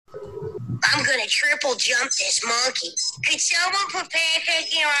I'm gonna triple jump this monkey. Could someone put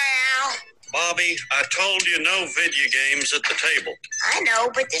pancake in my mouth? Bobby, I told you no video games at the table. I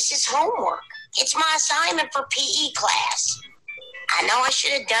know, but this is homework. It's my assignment for PE class. I know I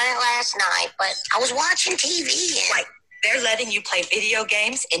should have done it last night, but I was watching TV and... Wait, they're letting you play video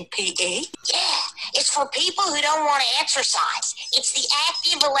games in PE? Yeah, it's for people who don't want to exercise. It's the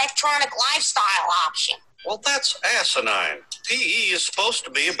active electronic lifestyle option. Well, that's asinine. PE is supposed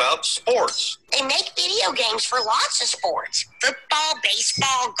to be about sports. They make video games for lots of sports. Football,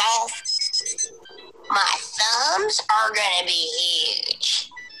 baseball, golf. My thumbs are gonna be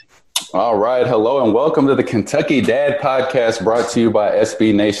huge. All right. Hello and welcome to the Kentucky Dad Podcast, brought to you by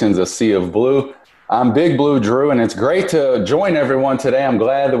SB Nation's A Sea of Blue. I'm Big Blue Drew, and it's great to join everyone today. I'm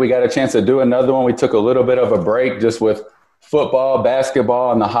glad that we got a chance to do another one. We took a little bit of a break just with football,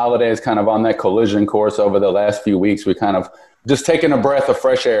 basketball, and the holidays kind of on that collision course over the last few weeks. We kind of just taking a breath of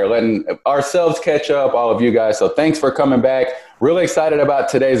fresh air, letting ourselves catch up, all of you guys. So thanks for coming back. Really excited about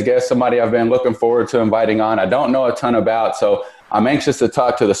today's guest, somebody I've been looking forward to inviting on. I don't know a ton about, so I'm anxious to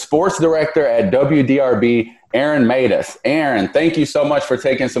talk to the sports director at WDRB, Aaron Matus. Aaron, thank you so much for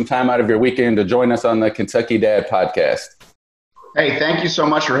taking some time out of your weekend to join us on the Kentucky Dad Podcast. Hey, thank you so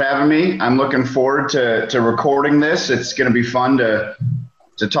much for having me. I'm looking forward to recording this. It's going to be fun to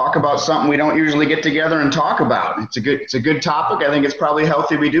talk about something we don't usually get together and talk about. It's a good topic. I think it's probably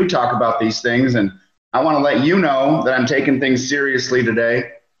healthy we do talk about these things. And I want to let you know that I'm taking things seriously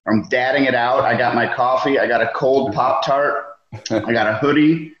today. I'm dadding it out. I got my coffee. I got a cold Pop-Tart. I got a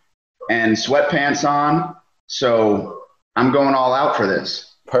hoodie and sweatpants on. So I'm going all out for this.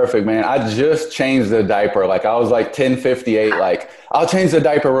 Perfect, man. I just changed the diaper. Like I was like 10:58. Like I'll change the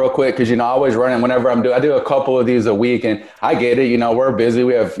diaper real quick because, I always running whenever I do a couple of these a week, and I get it. We're busy.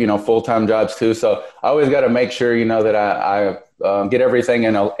 We have, full-time jobs too. So I always got to make sure, that I get everything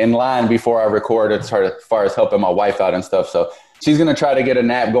in line before I record as far as helping my wife out and stuff. So she's going to try to get a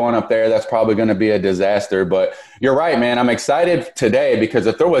nap going up there. That's probably going to be a disaster. But you're right, man. I'm excited today because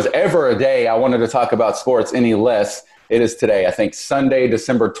if there was ever a day I wanted to talk about sports any less, it is today. I think Sunday,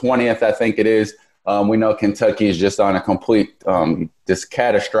 December 20th, I think it is. We know Kentucky is just on a complete, this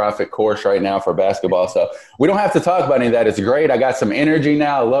catastrophic course right now for basketball. So we don't have to talk about any of that. It's great. I got some energy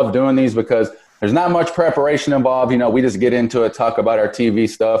now. I love doing these because there's not much preparation involved. We just get into it, talk about our TV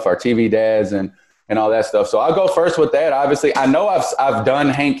stuff, our TV dads and all that stuff. So I'll go first with that. Obviously, I know I've done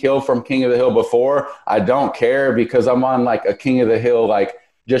Hank Hill from King of the Hill before. I don't care because I'm on like a King of the Hill, like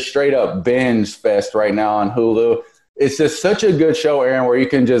just straight up binge fest right now on Hulu. It's just such a good show, Aaron, where you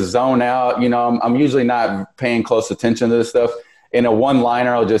can just zone out. I'm usually not paying close attention to this stuff. In a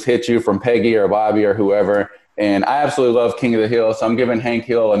one-liner, I'll just hit you from Peggy or Bobby or whoever. And I absolutely love King of the Hill, so I'm giving Hank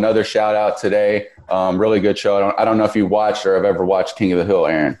Hill another shout-out today. Really good show. I don't know if you watched or have ever watched King of the Hill,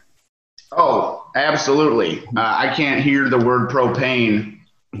 Aaron. Oh, absolutely. I can't hear the word propane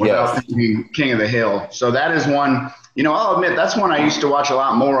without thinking King of the Hill. So that is one, I'll admit that's one I used to watch a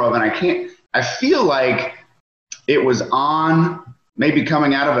lot more of. And I feel like it was on maybe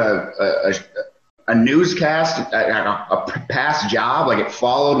coming out of a newscast, a past job, like it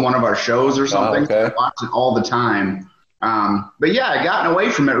followed one of our shows or something. Oh, okay. I watched it all the time. But yeah, I gotten away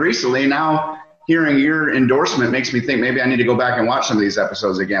from it recently. Now hearing your endorsement makes me think maybe I need to go back and watch some of these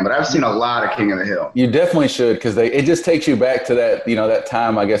episodes again. But I've seen a lot of King of the Hill. You definitely should, because it just takes you back to that, that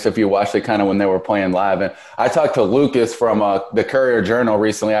time, I guess, if you watched it kind of when they were playing live. And I talked to Lucas from the Courier Journal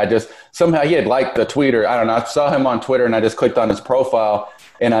recently. Somehow he had liked the tweeter. I don't know. I saw him on Twitter and I just clicked on his profile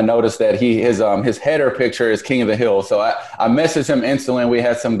and I noticed that his header picture is King of the Hill. So I messaged him instantly and we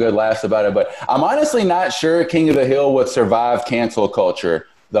had some good laughs about it. But I'm honestly not sure King of the Hill would survive cancel culture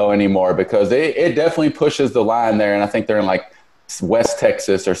though anymore, because it definitely pushes the line there. And I think they're in like West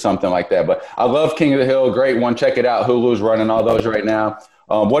Texas or something like that. But I love King of the Hill. Great one. Check it out. Hulu's running all those right now.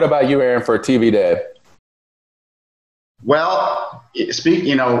 What about you, Aaron, for TV Dad? Well,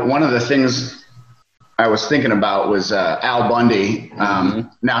 one of the things I was thinking about was Al Bundy.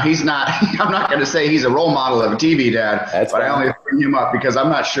 Now he's not, I'm not going to say he's a role model of a TV dad, but fine. I only bring him up because I'm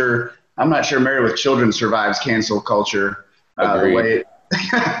not sure Married with Children survives cancel culture the way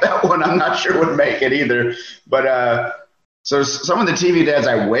that one I'm not sure would make it either. But so some of the TV dads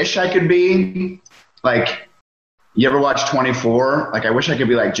I wish I could be, like, you ever watch 24? Like, I wish I could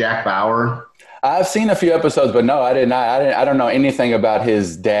be like Jack Bauer. I've seen a few episodes, but no, I did not. I don't know anything about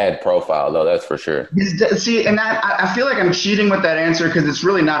his dad profile, though. That's for sure. See, and I feel like I'm cheating with that answer because it's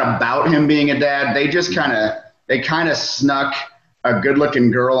really not about him being a dad. They just kind of snuck a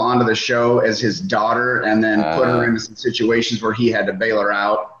good-looking girl onto the show as his daughter and then put her into some situations where he had to bail her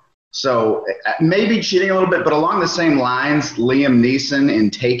out. So maybe cheating a little bit, but along the same lines, Liam Neeson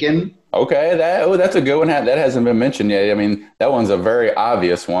in Taken. Okay, that's a good one. That hasn't been mentioned yet. I mean, that one's a very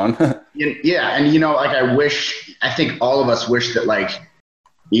obvious one. Yeah, and like I think all of us wish that like,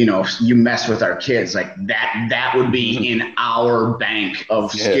 you mess with our kids like that would be in our bank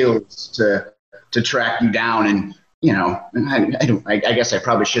of skills to track you down and I guess I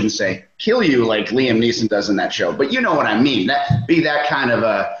probably shouldn't say kill you like Liam Neeson does in that show, but you know what I mean. Be that kind of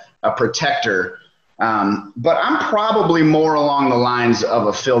a protector. But I'm probably more along the lines of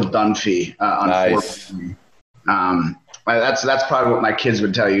a Phil Dunphy, unfortunately. Nice. That's probably what my kids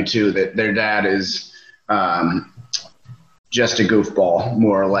would tell you too, that their dad is just a goofball,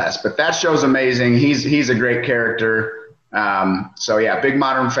 more or less. But that show's amazing. He's a great character. So yeah, big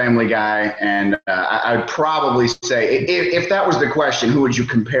Modern Family guy. And I'd probably say if that was the question, who would you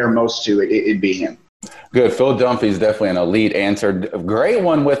compare most to? It'd be him. Good. Phil Dunphy is definitely an elite answer. Great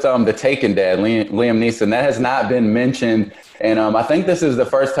one with the Taken dad, Liam Neeson. That has not been mentioned. And I think this is the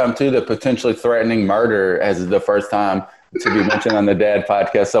first time, too, that potentially threatening murder as the first time to be mentioned on the Dad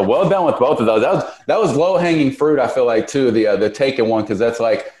podcast. So well done with both of those. That was low-hanging fruit, I feel like, too, the Taken one, because that's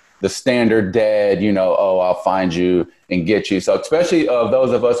like the standard dad, I'll find you and get you. So especially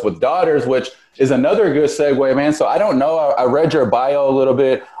those of us with daughters, which is another good segue, man. So I don't know. I read your bio a little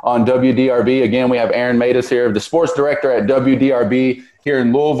bit on WDRB. Again, we have Aaron Matus here, the sports director at WDRB here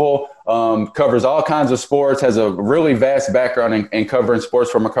in Louisville. Covers all kinds of sports, has a really vast background in covering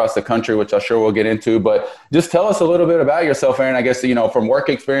sports from across the country, which I'm sure we'll get into. But just tell us a little bit about yourself, Aaron, I guess, from work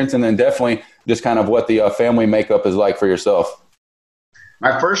experience and then definitely just kind of what the family makeup is like for yourself.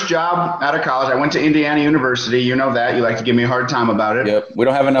 My first job out of college, I went to Indiana University. You know that. You like to give me a hard time about it. Yep. We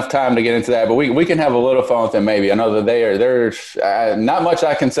don't have enough time to get into that, but we can have a little fun with them maybe. I know that there's not much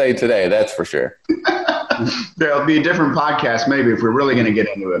I can say today, that's for sure. There'll be a different podcast maybe if we're really going to get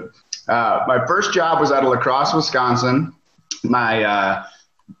into it. My first job was out of La Crosse, Wisconsin. My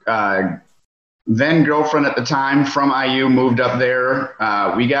then girlfriend at the time from IU moved up there.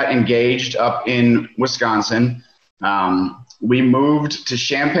 We got engaged up in Wisconsin. We moved to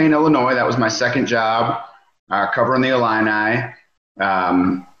Champaign, Illinois. That was my second job, covering the Illini.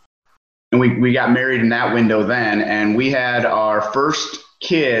 And we got married in that window then. And we had our first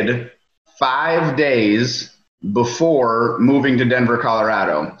kid 5 days before moving to Denver,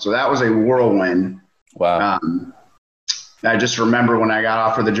 Colorado. So that was a whirlwind. Wow. I just remember when I got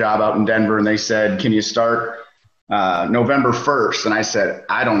offered the job out in Denver and they said, can you start November 1st? And I said,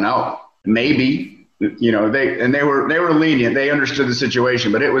 I don't know, maybe. They were lenient. They understood the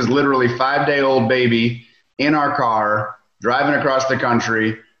situation, but it was literally 5-day-old baby in our car, driving across the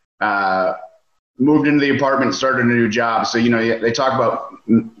country, moved into the apartment, started a new job. So, they talk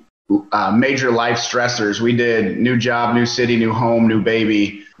about major life stressors. We did new job, new city, new home, new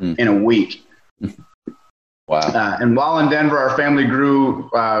baby in a week. Wow. And while in Denver, our family grew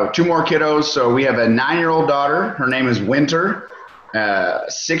 2 more kiddos. So we have a 9-year-old daughter. Her name is Winter. A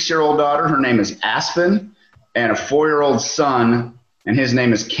 6-year-old daughter, her name is Aspen, and a 4-year-old son, and his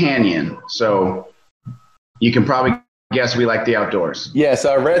name is Canyon. So you can probably guess we like the outdoors. Yeah,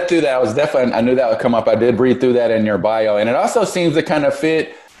 so I read through that. I knew that would come up. I did read through that in your bio, and it also seems to kind of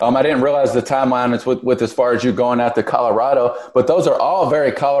fit. I didn't realize the timeline is with as far as you going out to Colorado, but those are all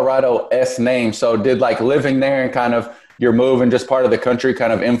very Colorado-esque names. So did like living there and kind of your move and just part of the country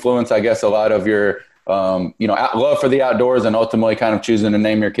kind of influence, I guess, a lot of your love for the outdoors and ultimately kind of choosing to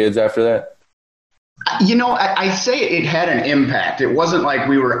name your kids after that? I say it had an impact. It wasn't like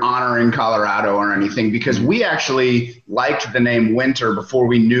we were honoring Colorado or anything because we actually liked the name Winter before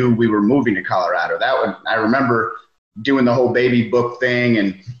we knew we were moving to Colorado. I remember doing the whole baby book thing,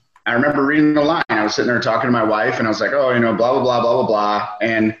 and I remember reading the line. I was sitting there talking to my wife, and I was like, blah, blah, blah, blah, blah, blah.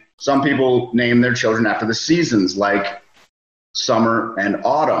 And some people name their children after the seasons, like summer and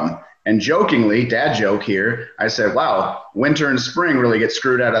autumn. And jokingly, dad joke here, I said, wow, winter and spring really get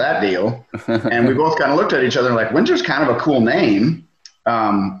screwed out of that deal. And we both kind of looked at each other like, winter's kind of a cool name.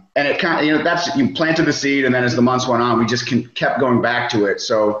 And it kind of, you planted the seed. And then as the months went on, we just kept going back to it.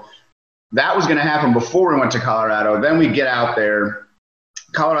 So that was going to happen before we went to Colorado. Then we get out there.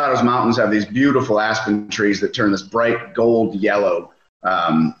 Colorado's mountains have these beautiful aspen trees that turn this bright gold yellow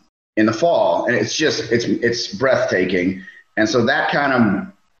in the fall. And it's just, it's breathtaking. And so that kind of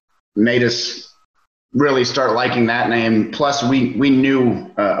made us really start liking that name. Plus, we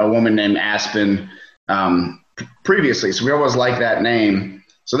knew a woman named Aspen previously, so we always liked that name.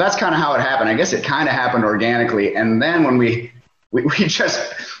 So that's kind of how it happened. I guess it kind of happened organically. And then when we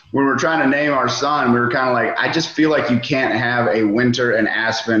were trying to name our son, we were kind of like, I just feel like you can't have a Winter and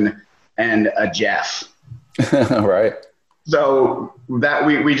Aspen and a Jeff. Right. So that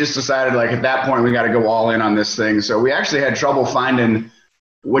we just decided, like, at that point we got to go all in on this thing. So we actually had trouble finding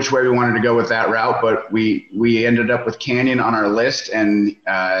which way we wanted to go with that route, but we ended up with Canyon on our list and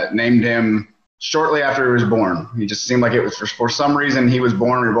named him shortly after he was born. He just seemed like it was for some reason he was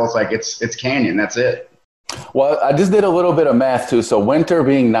born. We were both like, it's Canyon. That's it. Well, I just did a little bit of math too. So Winter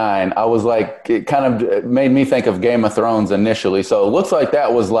being 9, I was like, it kind of made me think of Game of Thrones initially. So it looks like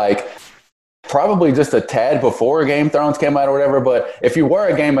that was like probably just a tad before Game of Thrones came out or whatever. But if you were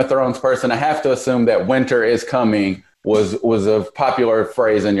a Game of Thrones person, I have to assume that Winter is Coming was a popular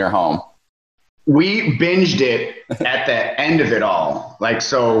phrase in your home. We binged it at the end of it all. Like,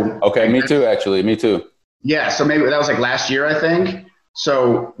 so. Okay. Me too, actually. Me too. Yeah. So maybe that was like last year, I think.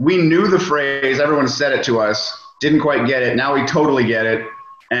 So we knew the phrase. Everyone said it to us. Didn't quite get it. Now we totally get it.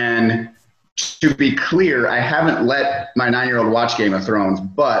 And to be clear, I haven't let my 9-year-old watch Game of Thrones,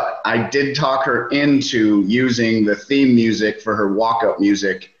 but I did talk her into using the theme music for her walk-up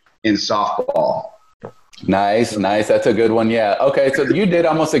music in softball. Nice. That's a good one. Yeah. Okay. So you did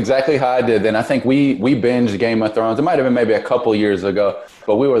almost exactly how I did. Then I think we binged Game of Thrones. It might have been maybe a couple years ago,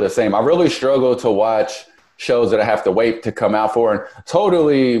 but we were the same. I really struggle to watch shows that I have to wait to come out for. And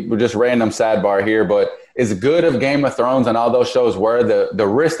totally just random sidebar here, but as good of Game of Thrones and all those shows were, the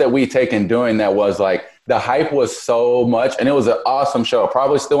risk that we take in doing that was like the hype was so much, and it was an awesome show.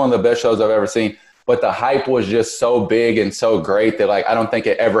 Probably still one of the best shows I've ever seen. But the hype was just so big and so great that like I don't think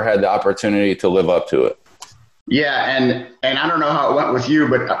it ever had the opportunity to live up to it. Yeah, and I don't know how it went with you,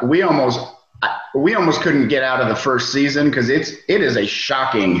 but we almost couldn't get out of the first season because it is a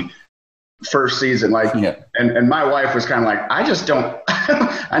shocking first season. Like, yeah. And my wife was kind of like, I just don't,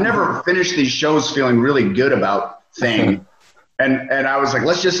 I never finished these shows feeling really good about things. And I was like,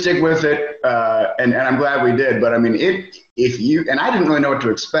 let's just stick with it. And I'm glad we did. But I mean, and I didn't really know what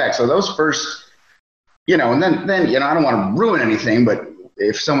to expect. So those first, and then, I don't want to ruin anything, but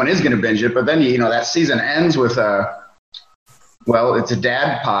if someone is going to binge it, but then, that season ends with it's a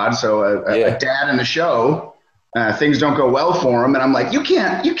dad pod. So a dad in the show, things don't go well for him. And I'm like, you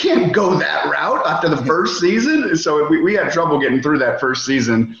can't go that route after the first season. So we had trouble getting through that first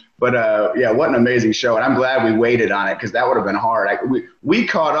season, but what an amazing show. And I'm glad we waited on it because that would have been hard. We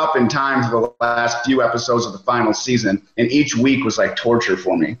caught up in time for the last few episodes of the final season, and each week was like torture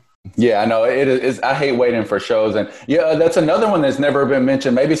for me. Yeah, I know it is. I hate waiting for shows, and that's another one that's never been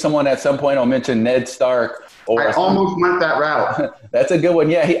mentioned. Maybe someone at some point will mention Ned Stark. I almost went that route. That's a good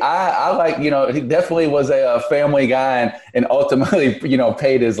one. Yeah, I like, he definitely was a family guy and ultimately,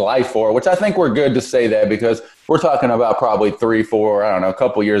 paid his life for it, which I think we're good to say that because we're talking about probably 3, 4, I don't know, a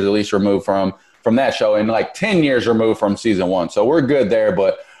couple years at least removed from that show and like 10 years removed from season 1. So we're good there.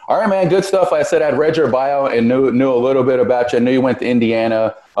 But all right, man, good stuff. Like I said, I'd read your bio and knew a little bit about you. I knew you went to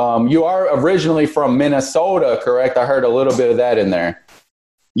Indiana. You are originally from Minnesota, correct? I heard a little bit of that in there.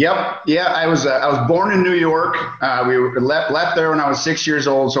 Yep. Yeah, I was born in New York. We left there when I was 6 years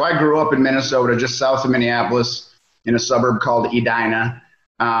old. So I grew up in Minnesota, just south of Minneapolis, in a suburb called Edina.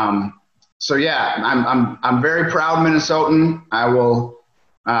 I'm very proud Minnesotan. I will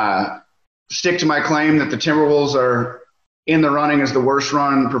stick to my claim that the Timberwolves are in the running as the worst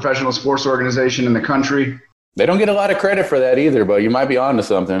run professional sports organization in the country. They don't get a lot of credit for that either, but you might be onto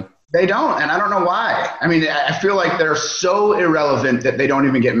something. They don't, and I don't know why. I mean, I feel like they're so irrelevant that they don't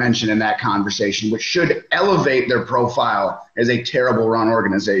even get mentioned in that conversation, which should elevate their profile as a terrible run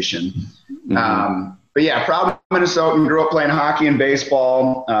organization. Mm-hmm. But yeah, proud Minnesotan, grew up playing hockey and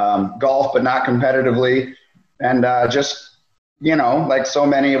baseball, golf, but not competitively. And like so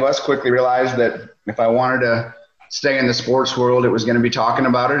many of us, quickly realized that if I wanted to stay in the sports world, it was going to be talking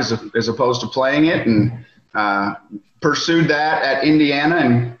about it as opposed to playing it. And pursued that at Indiana,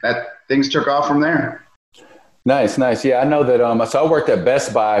 and that things took off from there. Nice. Yeah, I know that. So I worked at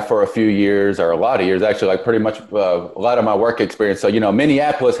Best Buy for a few years, or a lot of years, actually, like pretty much a lot of my work experience. So,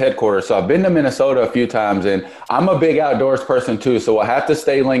 Minneapolis headquarters. So I've been to Minnesota a few times, and I'm a big outdoors person too. So I have to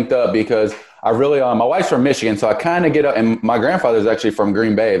stay linked up because I really, my wife's from Michigan. So I kind of get up, and my grandfather's actually from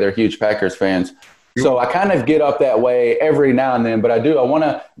Green Bay. They're huge Packers fans. So I kind of get up that way every now and then, but I want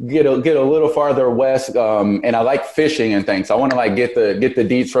to get a little farther west, and I like fishing and things. So I want to get the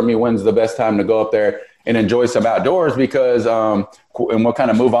deets from me. When's the best time to go up there and enjoy some outdoors? Because and we'll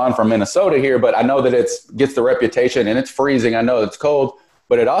kind of move on from Minnesota here, but I know that it gets the reputation, and it's freezing. I know it's cold,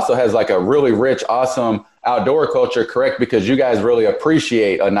 but it also has like a really rich, awesome outdoor culture. Correct? Because you guys really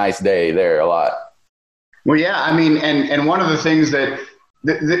appreciate a nice day there a lot. Well, yeah, I mean, and one of the things that.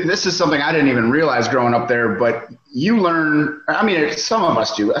 This is something I didn't even realize growing up there, but you learn, some of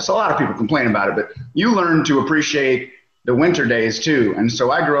us do. So a lot of people complain about it, but you learn to appreciate the winter days too. And so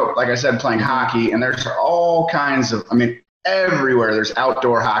I grew up, like I said, playing hockey, and there's all kinds of, everywhere there's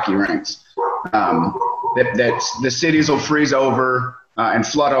outdoor hockey rinks. That the cities will freeze over. and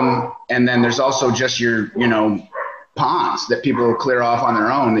flood them. And then there's also just your, ponds that people will clear off on their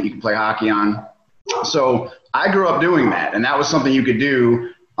own that you can play hockey on. So I grew up doing that, and that was something you could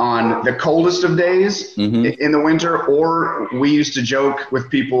do on the coldest of days in the winter. Or we used to joke with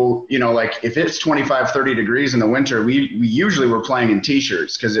people, like if it's 25, 30 degrees in the winter, we usually were playing in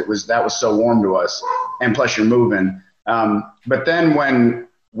t-shirts because that was so warm to us. And plus you're moving. But then when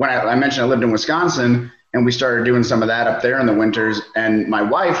I mentioned I lived in Wisconsin, and we started doing some of that up there in the winters, and my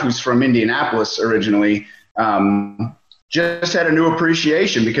wife, who's from Indianapolis originally, just had a new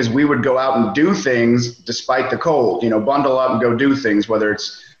appreciation because we would go out and do things despite the cold, bundle up and go do things, whether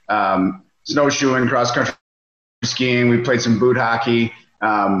it's snowshoeing, cross-country skiing. We played some boot hockey.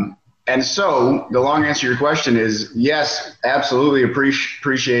 And so the long answer to your question is yes, absolutely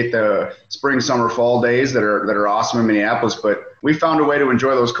appreciate the spring, summer, fall days that are awesome in Minneapolis, but we found a way to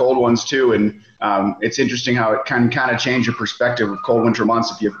enjoy those cold ones too. And it's interesting how it can kind of change your perspective of cold winter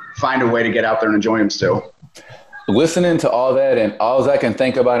months if you find a way to get out there and enjoy them still. Listening to all that, and all I can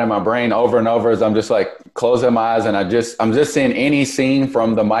think about in my brain over and over is I'm just like closing my eyes, and I'm just seeing any scene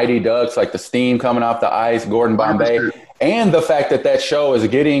from the Mighty Ducks, like the steam coming off the ice, Gordon Bombay, 100%. And the fact that show is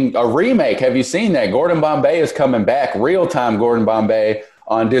getting a remake. Have you seen that? Gordon Bombay is coming back, real-time Gordon Bombay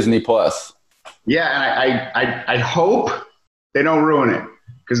on Disney Plus. Yeah, and I hope they don't ruin it,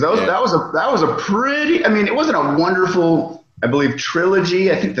 because that was a pretty. I mean, it wasn't a wonderful, I believe,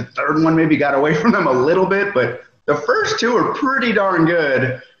 trilogy. I think the third one maybe got away from them a little bit, but the first two are pretty darn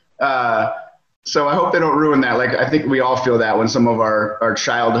good. So I hope they don't ruin that. Like, I think we all feel that when some of our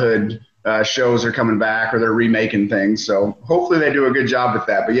childhood shows are coming back or they're remaking things. So hopefully they do a good job with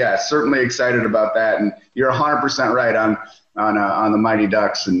that. But yeah, certainly excited about that. And you're 100% right on the Mighty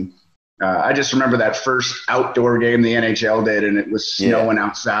Ducks. And I just remember that first outdoor game the NHL did, and it was snowing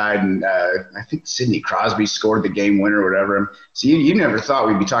outside, and I think Sidney Crosby scored the game winner or whatever. So you never thought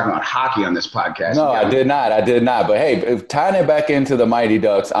we'd be talking about hockey on this podcast. No, I did not. But hey, tying it back into the Mighty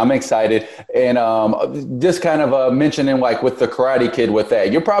Ducks, I'm excited. And just kind of mentioning, like, with the Karate Kid with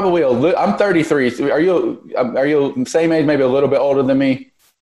that, you're probably I'm 33. Are you same age, maybe a little bit older than me?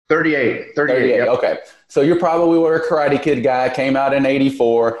 38. Yep. Okay. So you probably were a Karate Kid guy, came out in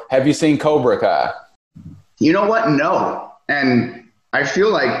 84. Have you seen Cobra Kai? You know what? No. And I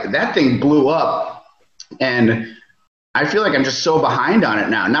feel like that thing blew up, and I feel like I'm just so behind on it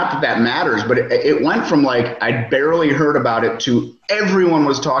now. Not that matters, but it went from like I barely heard about it to everyone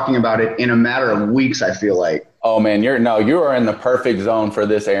was talking about it in a matter of weeks, I feel like. Oh man, you are in the perfect zone for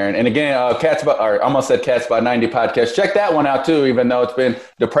this, Aaron. And again, Cats by 90 podcast. Check that one out too, even though it's been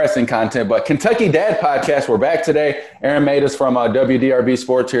depressing content. But Kentucky Dad podcast, we're back today. Aaron made us from WDRB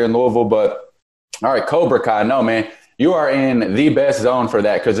Sports here in Louisville. But all right, Cobra Kai. No, man, you are in the best zone for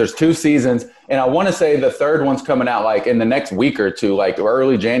that because there's 2 seasons, and I want to say the third one's coming out like in the next week or two, like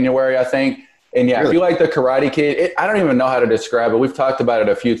early January, I think. And yeah, really? If you like the Karate Kid, I don't even know how to describe it. We've talked about it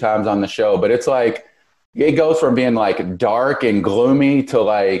a few times on the show, but it's like, it goes from being like dark and gloomy to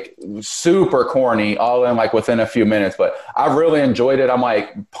like super corny all in like within a few minutes. But I really enjoyed it. I'm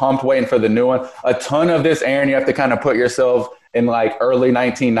like pumped waiting for the new one. A ton of this, Aaron, you have to kind of put yourself in like early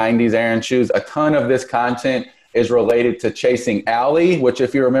 1990s Aaron shoes. A ton of this content is related to Chasing Ally, which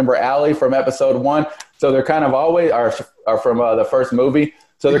if you remember Ally from episode 1. So they're kind of always are from the first movie.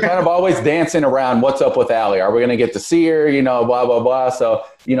 So they're kind of always dancing around what's up with Ally. Are we going to get to see her? Blah, blah, blah. So,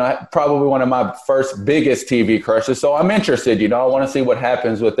 probably one of my first biggest TV crushes. So I'm interested, I want to see what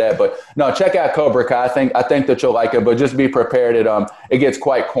happens with that. But no, check out Cobra Kai. I think that you'll like it, but just be prepared. It gets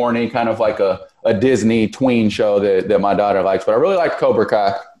quite corny, kind of like a Disney tween show that my daughter likes. But I really like Cobra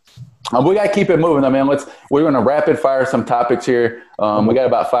Kai. We got to keep it moving. I mean, we're going to rapid fire some topics here. We got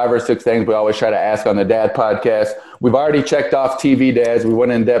about 5 or 6 things we always try to ask on the Dad podcast. We've already checked off TV dads. We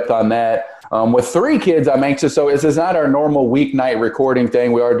went in depth on that. With 3 kids, I'm anxious. So this is not our normal weeknight recording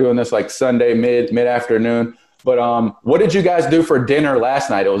thing. We are doing this like Sunday mid-afternoon. But what did you guys do for dinner last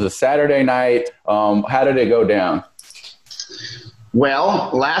night? It was a Saturday night. How did it go down?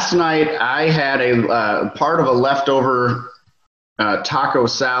 Well, last night I had a part of a leftover taco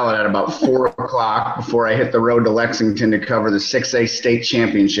salad at about 4 o'clock before I hit the road to Lexington to cover the 6A state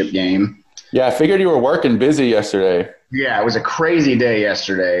championship game. Yeah, I figured you were working busy yesterday. Yeah, it was a crazy day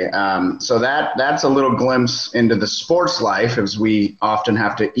yesterday. So that's a little glimpse into the sports life, as we often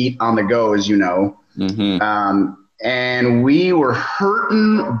have to eat on the go, as you know. Mm-hmm. And we were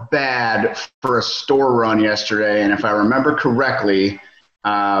hurting bad for a store run yesterday. And if I remember correctly,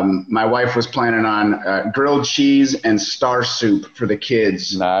 my wife was planning on grilled cheese and Star Soup for the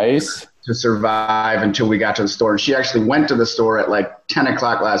kids. Nice. To survive until we got to the store. And she actually went to the store at like 10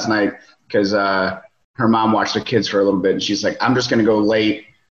 o'clock last night because her mom watched the kids for a little bit, and she's like, I'm just going to go late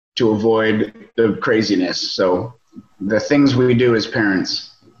to avoid the craziness. So the things we do as parents.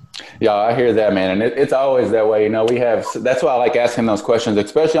 Yeah, I hear that, man. And it's always that way. That's why I like asking those questions,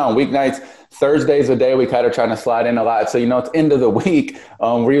 especially on weeknights. Thursday's a day we kind of trying to slide in a lot. So, it's end of the week.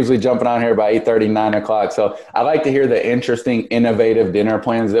 We're usually jumping on here by 8:30, 9 o'clock. So I like to hear the interesting, innovative dinner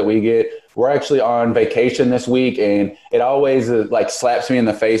plans that we get. We're actually on vacation this week, and it always slaps me in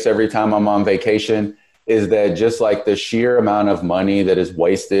the face every time I'm on vacation. Is that just like the sheer amount of money that is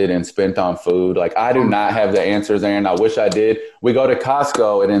wasted and spent on food? Like, I do not have the answers, Aaron. I wish I did. We go to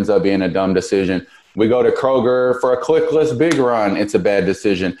Costco, it ends up being a dumb decision. We go to Kroger for a clickless big run. It's a bad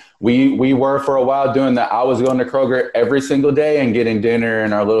decision. We were for a while doing that. I was going to Kroger every single day and getting dinner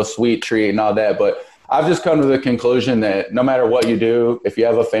and our little sweet treat and all that. But I've just come to the conclusion that no matter what you do, if you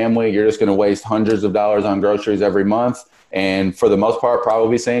have a family, you're just going to waste hundreds of dollars on groceries every month. And for the most part,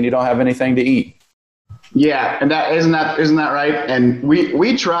 probably saying you don't have anything to eat. Yeah, and isn't that right? And we've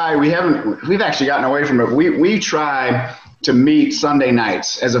actually gotten away from it. We try to meet Sunday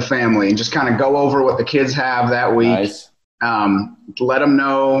nights as a family and just kind of go over what the kids have that week. Nice. Let them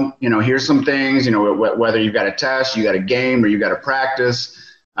know, here's some things, whether you've got a test, you got a game, or you got a practice.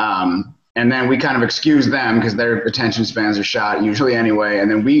 And then we kind of excuse them because their attention spans are shot usually anyway.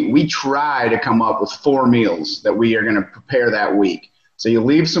 And then we try to come up with 4 meals that we are going to prepare that week. So you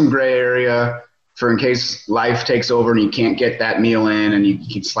leave some gray area for in case life takes over and you can't get that meal in and you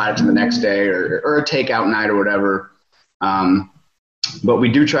can slide it to the next day or a takeout night or whatever. But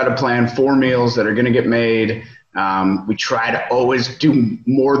we do try to plan 4 meals that are going to get made. We try to always do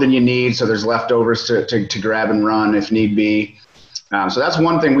more than you need, so there's leftovers to grab and run if need be. So that's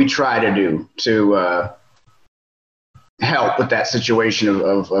one thing we try to do to help with that situation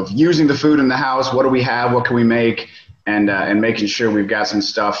of using the food in the house. What do we have? What can we make? And making sure we've got some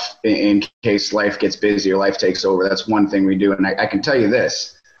stuff in case life gets busy or life takes over. That's one thing we do. And I can tell you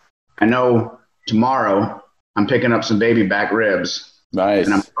this. I know tomorrow I'm picking up some baby back ribs. Nice.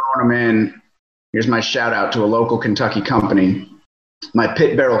 And I'm throwing them in. Here's my shout out to a local Kentucky company, my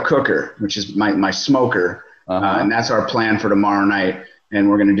Pit Barrel Cooker, which is my smoker. And that's our plan for tomorrow night. And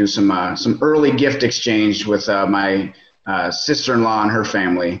we're going to do some early gift exchange with my sister-in-law and her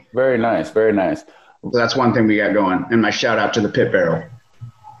family. Very nice. Very nice. So that's one thing we got going. And my shout out to the Pit Barrel.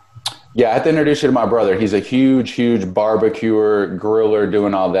 Yeah, I have to introduce you to my brother. He's a huge barbecuer, griller,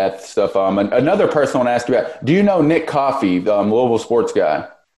 doing all that stuff. Another person I want to ask you about, do you know Nick Coffey, Louisville sports guy?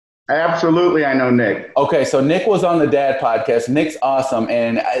 Absolutely, I know Nick. Okay, so Nick was on the Dad podcast. Nick's awesome,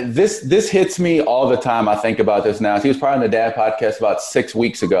 and this hits me all the time. I think about this now. He was probably on the Dad podcast about 6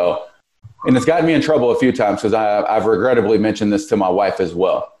 weeks ago, and it's gotten me in trouble a few times because I've regrettably mentioned this to my wife as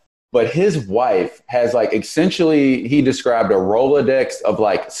well. But his wife has essentially, he described a Rolodex of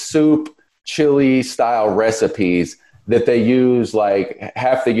soup, chili style recipes that they use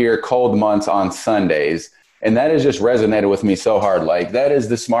half the year, cold months on Sundays. And that has just resonated with me so hard. That is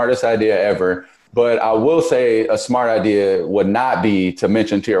the smartest idea ever. But I will say a smart idea would not be to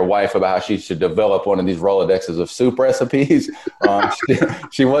mention to your wife about how she should develop one of these Rolodexes of soup recipes.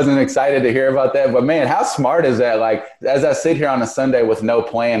 She wasn't excited to hear about that. But, man, how smart is that? As I sit here on a Sunday with no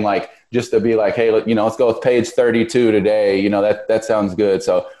plan, just to be hey, let's go with page 32 today. That sounds good.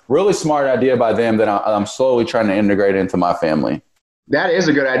 So really smart idea by them that I'm slowly trying to integrate into my family. That is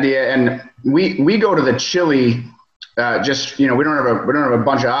a good idea. And we go to the chili we don't have a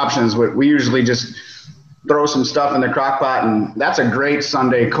bunch of options. We usually just throw some stuff in the crock pot, and that's a great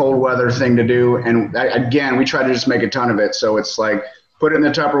Sunday cold weather thing to do. And again, we try to just make a ton of it. So it's put it in the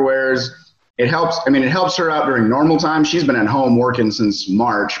Tupperwares. It helps. It helps her out during normal time. She's been at home working since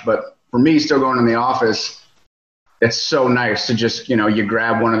March, but for me, still going in the office, it's so nice to just, you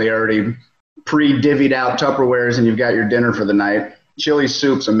grab one of the already pre-divvied out Tupperwares and you've got your dinner for the night. Chili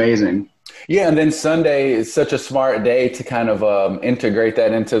soup's amazing. Yeah, and then Sunday is such a smart day to kind of integrate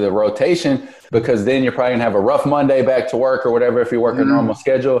that into the rotation, because then you're probably going to have a rough Monday back to work or whatever if you work a normal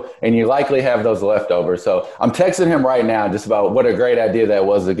schedule, and you likely have those leftovers. So I'm texting him right now just about what a great idea that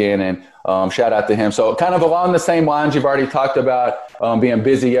was again, and shout out to him. So kind of along the same lines, you've already talked about being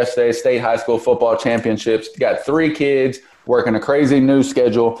busy yesterday, state high school football championships. You got 3 kids, working a crazy new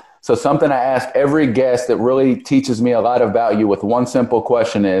schedule. So something I ask every guest that really teaches me a lot about you with one simple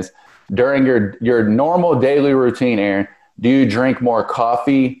question is, during your normal daily routine, Aaron, do you drink more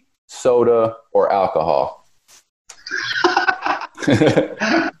coffee, soda, or alcohol?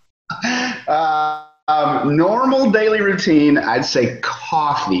 Normal daily routine, I'd say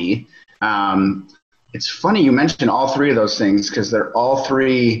coffee. It's funny you mentioned all 3 of those things because they're all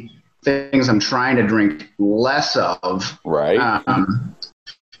 3 things I'm trying to drink less of. Right.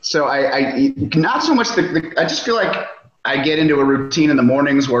 So I not so much I just feel like I get into a routine in the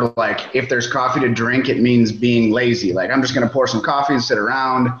mornings where, like, if there's coffee to drink, it means being lazy. Like, I'm just going to pour some coffee and sit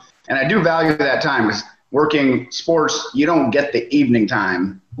around. And I do value that time because working sports, you don't get the evening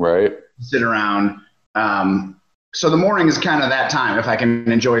time. Right. To sit around. So the morning is kind of that time if I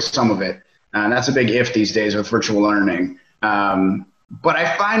can enjoy some of it. And that's a big if these days with virtual learning. But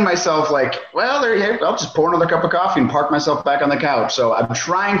I find myself like, well, I'll just pour another cup of coffee and park myself back on the couch. So I'm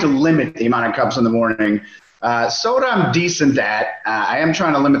trying to limit the amount of cups in the morning. Soda I'm decent at. I am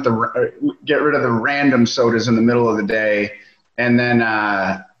trying to get rid of the random sodas in the middle of the day. And then,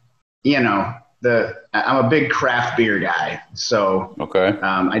 I'm a big craft beer guy. So okay.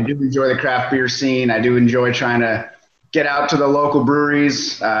 I do enjoy the craft beer scene. I do enjoy trying to get out to the local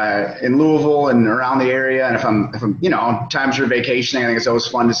breweries in Louisville and around the area. And if I'm on timeshare vacationing, I think it's always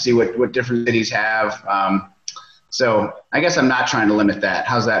fun to see what different cities have. So I guess I'm not trying to limit that.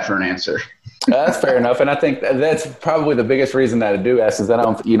 How's that for an answer? That's fair enough. And I think that's probably the biggest reason that I do ask is that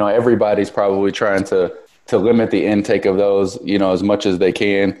everybody's probably trying to limit the intake of those, as much as they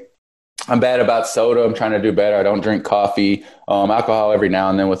can. I'm bad about soda. I'm trying to do better. I don't drink coffee, alcohol every now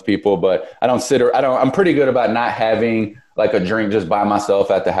and then with people, but I'm pretty good about not having like a drink just by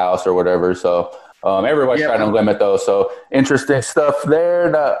myself at the house or whatever. So everybody's trying to limit those. So interesting stuff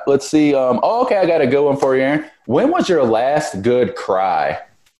there. Let's see. Okay. I got a good one for you, Aaron. When was your last good cry?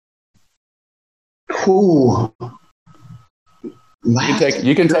 Ooh.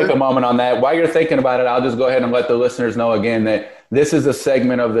 You can take a moment on that. While you're thinking about it, I'll just go ahead and let the listeners know again that this is a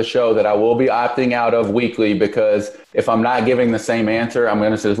segment of the show that I will be opting out of weekly, because if I'm not giving the same answer, I'm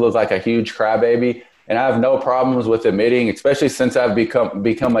going to just look like a huge crybaby. And I have no problems with admitting, especially since I've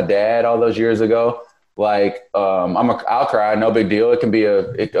become a dad all those years ago. Like I'll cry, no big deal. It can be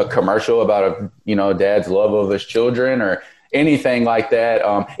a commercial about a dad's love of his children or anything like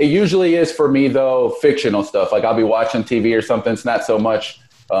that. It usually is for me though, fictional stuff. Like I'll be watching TV or something. It's not so much,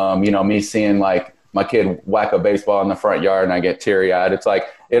 me seeing like my kid whack a baseball in the front yard and I get teary eyed. It's like,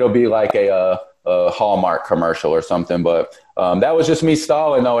 it'll be like a Hallmark commercial or something. But that was just me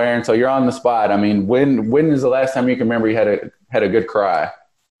stalling though, Aaron. So you're on the spot. I mean, when is the last time you can remember you had a good cry?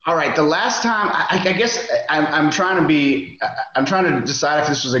 All right. The last time, I guess I'm trying to decide if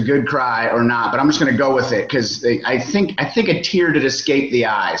this was a good cry or not, but I'm just going to go with it because I think a tear did escape the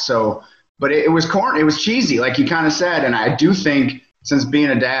eye. So, but it was corny. It was cheesy, like you kind of said. And I do think since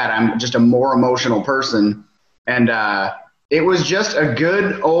being a dad, I'm just a more emotional person. And it was just a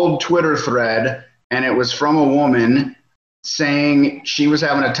good old Twitter thread. And it was from a woman saying she was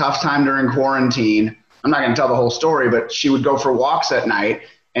having a tough time during quarantine. I'm not going to tell the whole story, but she would go for walks at night.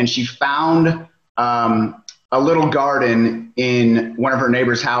 And she found a little garden in one of her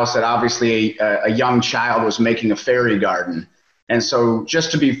neighbor's house that obviously a young child was making a fairy garden. And so just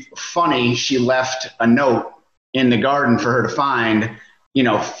to be funny, she left a note in the garden for her to find,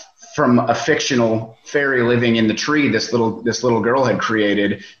 from a fictional fairy living in the tree this little girl had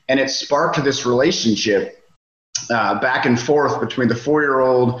created. And it sparked this relationship back and forth between the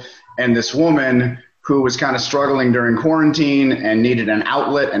 4-year-old and this woman who was kind of struggling during quarantine and needed an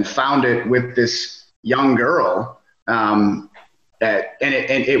outlet and found it with this young girl. And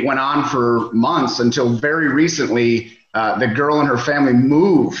it went on for months until very recently, the girl and her family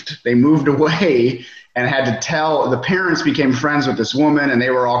moved. They moved away and had to tell, the parents became friends with this woman and they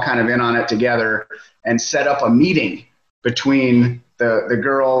were all kind of in on it together and set up a meeting between the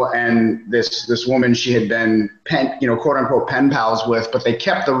girl and this woman she had been quote unquote pen pals with, but they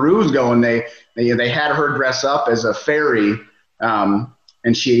kept the ruse going. They had her dress up as a fairy,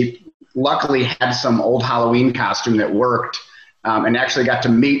 and she luckily had some old Halloween costume that worked, and actually got to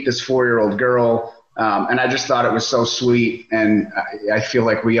meet this 4-year-old girl. And I just thought it was so sweet, and I feel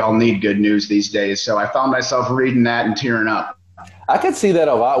like we all need good news these days. So I found myself reading that and tearing up. I could see that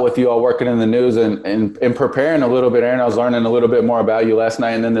a lot with you all working in the news and preparing a little bit, Aaron. I was learning a little bit more about you last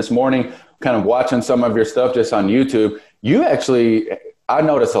night, and then this morning, kind of watching some of your stuff just on YouTube. You actually, I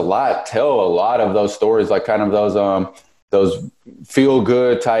noticed tell a lot of those stories, like kind of those feel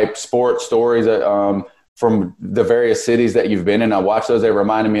good type sports stories that, from the various cities that you've been in. I watched those. They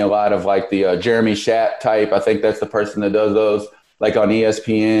reminded me a lot of like the Jeremy Schaap type. I think that's the person that does those, like on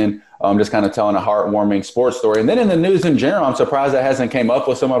ESPN, just kind of telling a heartwarming sports story. And then in the news in general, I'm surprised that hasn't came up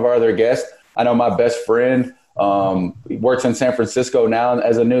with some of our other guests. I know my best friend works in San Francisco now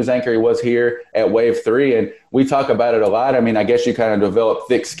as a news anchor. He was here at Wave 3, and we talk about it a lot. I mean, I guess you kind of develop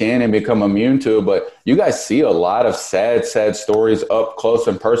thick skin and become immune to it, but you guys see a lot of sad stories up close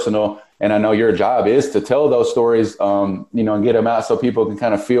and personal. And I know your job is to tell those stories, and get them out so people can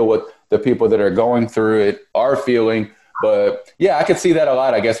kind of feel what the people that are going through it are feeling. But yeah, I could see that a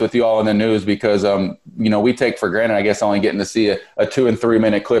lot, I guess, with you all in the news because, we take for granted, I guess, only getting to see a 2 and 3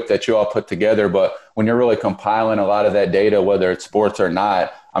 minute clip that you all put together. But when you're really compiling a lot of that data, whether it's sports or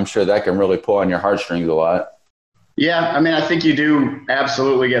not, I'm sure that can really pull on your heartstrings a lot. Yeah, I mean, I think you do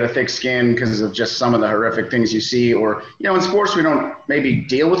absolutely get a thick skin because of just some of the horrific things you see. Or, in sports, we don't maybe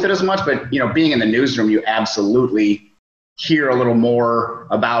deal with it as much. But, being in the newsroom, you absolutely hear a little more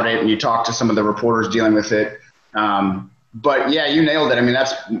about it and you talk to some of the reporters dealing with it. But yeah, you nailed it. I mean,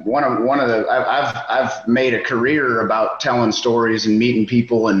 that's one of the I've made a career about telling stories and meeting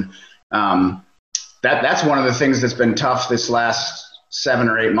people, and that's one of the things that's been tough this last 7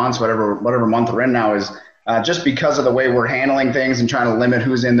 or 8 months, whatever month we're in now, is just because of the way we're handling things and trying to limit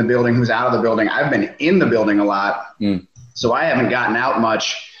who's in the building, who's out of the building. I've been in the building a lot, so I haven't gotten out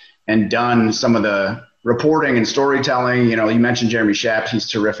much and done some of the reporting and storytelling. You mentioned Jeremy Schaap; he's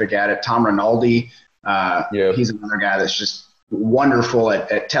terrific at it. Tom Rinaldi. He's another guy that's just wonderful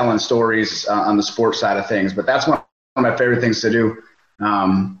at telling stories on the sports side of things. But that's one of my favorite things to do.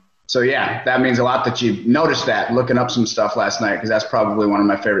 So yeah, that means a lot that you noticed that looking up some stuff last night, because that's probably one of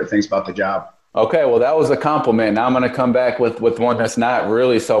my favorite things about the job. Okay, well, that was a compliment. Now I'm going to come back with one that's not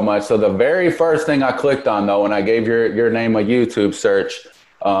really so much. So the very first thing I clicked on, though, when I gave your name a YouTube search,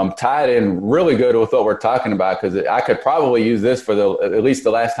 tied in really good with what we're talking about, because I could probably use this for at least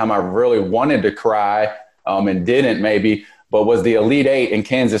the last time I really wanted to cry and didn't maybe, but was the Elite Eight in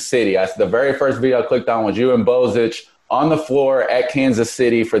Kansas City. The very first video I clicked on was you and Bozich on the floor at Kansas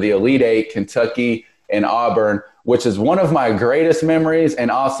City for the Elite Eight, Kentucky and Auburn, which is one of my greatest memories and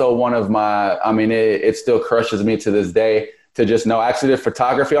also one of my, it still crushes me to this day to just know. I actually did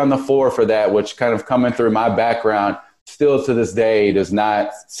photography on the floor for that, which kind of coming through my background still to this day does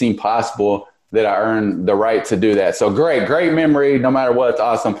not seem possible that I earned the right to do that. So great memory, no matter what, it's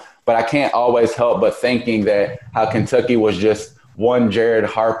awesome. But I can't always help but thinking that how Kentucky was just one Jared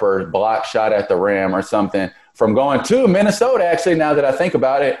Harper block shot at the rim or something from going to Minnesota, actually, now that I think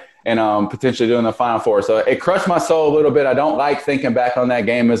about it, and potentially doing the Final Four. So it crushed my soul a little bit. I don't like thinking back on that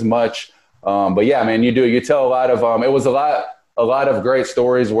game as much. But yeah, man, you tell a lot of it was a lot of great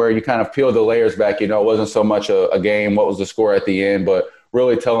stories where you kind of peel the layers back. It wasn't so much a game, what was the score at the end, but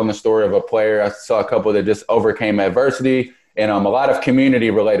really telling the story of a player. I saw a couple that just overcame adversity and a lot of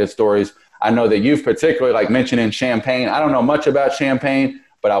community-related stories. I know that you've particularly, like mentioning Champaign. I don't know much about Champaign,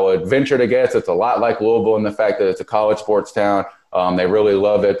 but I would venture to guess it's a lot like Louisville in the fact that it's a college sports town. They really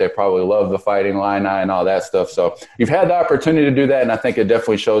love it. They probably love the Fighting Illini and all that stuff. So you've had the opportunity to do that, and I think it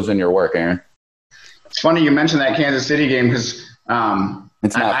definitely shows in your work, Aaron. It's funny you mentioned that Kansas City game because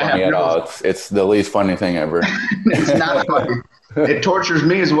it's not funny at all. It's the least funny thing ever. It's not funny. It tortures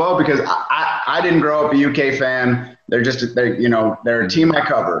me as well because I didn't grow up a UK fan. They're a team I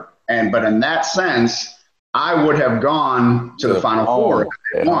cover, but in that sense, I would have gone to the Final Four if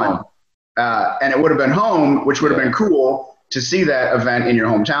they won, and it would have been home, which would have been cool to see that event in your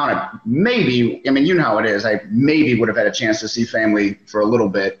hometown. Maybe, you know how it is. I maybe would have had a chance to see family for a little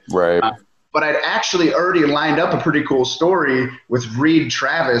bit, right? But I'd actually already lined up a pretty cool story with Reed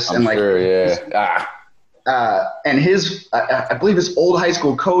Travis and and his, I believe his old high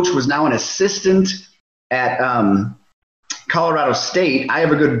school coach was now an assistant at Colorado State. I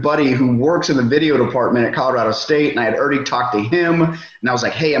have a good buddy who works in the video department at Colorado State, and I had already talked to him, and I was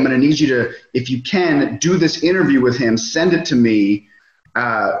like, hey, I'm going to need you to, if you can, do this interview with him, send it to me.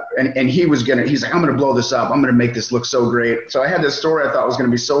 And he's like, I'm going to blow this up. I'm going to make this look so great. So I had this story I thought was going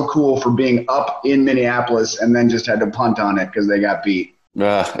to be so cool for being up in Minneapolis and then just had to punt on it because they got beat.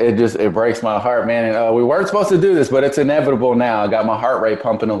 It breaks my heart, man. And we weren't supposed to do this, but it's inevitable now. I got my heart rate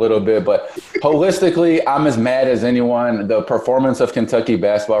pumping a little bit, but holistically, I'm as mad as anyone. The performance of Kentucky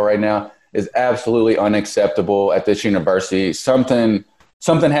basketball right now is absolutely unacceptable at this university. Something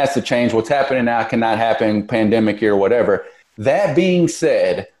has to change. What's happening now cannot happen, pandemic year, whatever. That being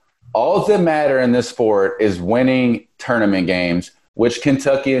said, all that matter in this sport is winning tournament games, which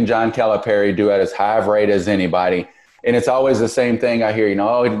Kentucky and John Calipari do at as high of rate as anybody. And it's always the same thing I hear,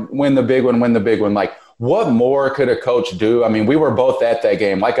 win the big one, win the big one. Like, what more could a coach do? We were both at that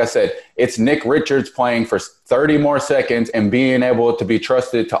game. Like I said, it's Nick Richards playing for 30 more seconds and being able to be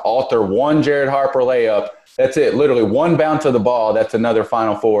trusted to alter one Jared Harper layup. That's it. Literally one bounce of the ball. That's another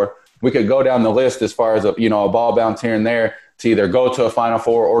Final Four. We could go down the list as far as a ball bounce here and there to either go to a Final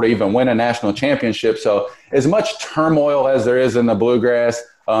Four or to even win a national championship. So as much turmoil as there is in the Bluegrass,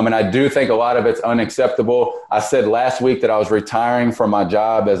 and I do think a lot of it's unacceptable. I said last week that I was retiring from my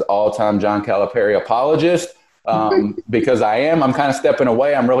job as all-time John Calipari apologist because I'm kind of stepping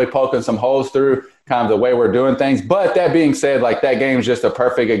away. I'm really poking some holes through kind of the way we're doing things. But that being said, like, that game's just a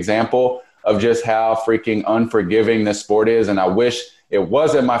perfect example of just how freaking unforgiving this sport is. And I wish it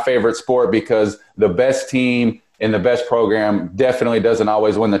wasn't my favorite sport, because the best team in the best program definitely doesn't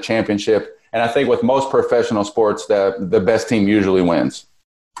always win the championship. And I think with most professional sports, the best team usually wins.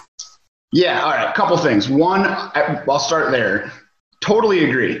 Yeah, all right, a couple things. One, I'll start there. Totally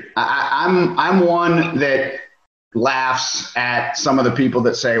agree. I'm one that laughs at some of the people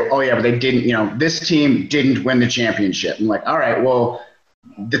that say, oh, yeah, but they didn't, this team didn't win the championship. I'm like, all right, well,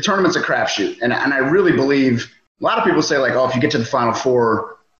 the tournament's a crapshoot. And I really believe a lot of people say, like, oh, if you get to the Final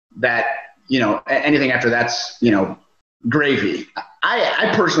Four, that, anything after that's, gravy.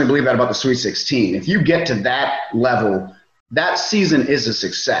 I personally believe that about the Sweet 16. If you get to that level, that season is a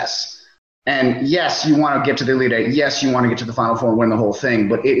success. And yes, you want to get to the Elite Eight. Yes, you want to get to the Final Four and win the whole thing.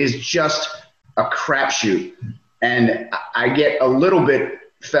 But it is just a crapshoot. And I get a little bit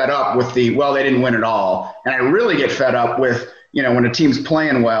fed up with they didn't win it all. And I really get fed up with, when a team's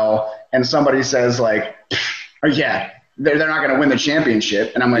playing well and somebody says, like, yeah, they're not going to win the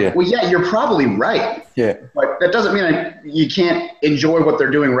championship. And I'm like, well, yeah, you're probably right. Yeah. But that doesn't mean you can't enjoy what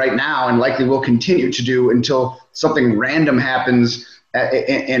they're doing right now, and likely will continue to do until something random happens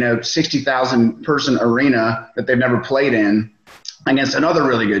in a 60,000 person arena that they've never played in against another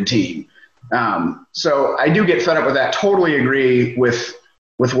really good team. So I do get fed up with that. Totally agree with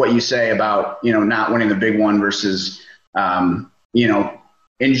what you say about, not winning the big one versus,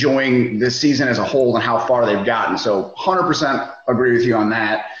 enjoying this season as a whole and how far they've gotten. So 100% agree with you on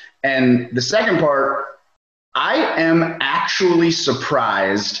that. And the second part, I am actually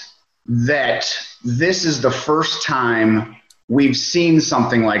surprised that this is the first time we've seen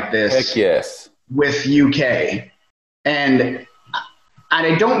something like this. Heck yes. With UK. And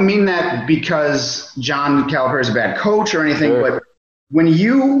I don't mean that because John Calipari is a bad coach or anything, sure. But when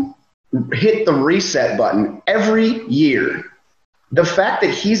you hit the reset button every year, the fact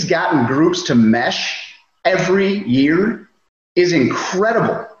that he's gotten groups to mesh every year is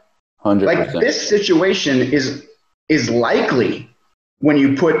incredible. 100%. Like, this situation is likely when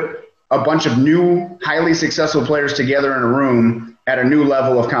you put a bunch of new, highly successful players together in a room at a new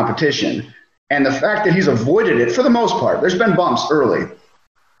level of competition. And the fact that he's avoided it for the most part, there's been bumps early,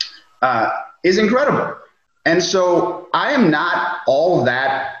 is incredible. And so I am not all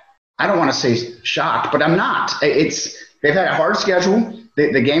that, I don't want to say shocked, but I'm not. They've had a hard schedule.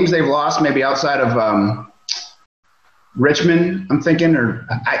 The games they've lost, maybe outside of Richmond, I'm thinking, or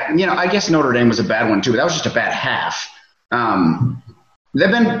I guess Notre Dame was a bad one too, but that was just a bad half.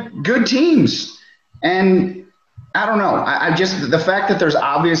 They've been good teams, and I don't know. I just, the fact that there's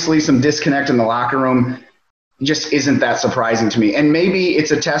obviously some disconnect in the locker room just isn't that surprising to me. And maybe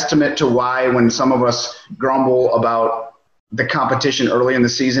it's a testament to why, when some of us grumble about the competition early in the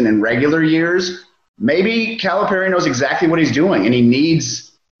season in regular years, maybe Calipari knows exactly what he's doing, and he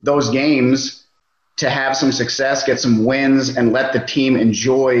needs those games to have some success, get some wins, and let the team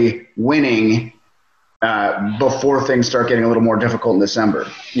enjoy winning before things start getting a little more difficult in December.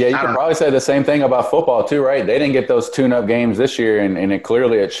 Yeah, you could probably say the same thing about football too, right? They didn't get those tune-up games this year, and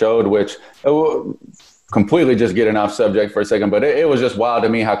it showed, which completely just getting off subject for a second, but it was just wild to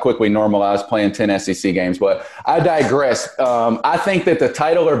me how quick we normalized playing 10 SEC games. But I digress. I think that the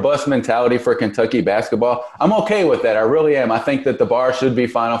title or bust mentality for Kentucky basketball, I'm okay with that. I really am. I think that the bar should be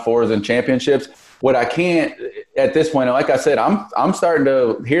Final Fours and championships. What I can't at this point, like I said, I'm starting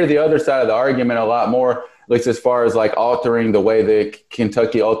to hear the other side of the argument a lot more, at least as far as like altering the way that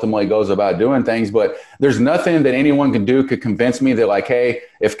Kentucky ultimately goes about doing things. But there's nothing that anyone can do could convince me that, like, hey,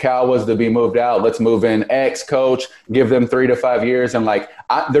 if Cal was to be moved out, let's move in X coach, give them 3 to 5 years. And like,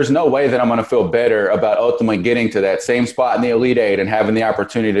 there's no way that I'm going to feel better about ultimately getting to that same spot in the Elite Eight and having the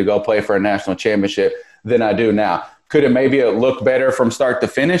opportunity to go play for a national championship than I do now. Could it maybe look better from start to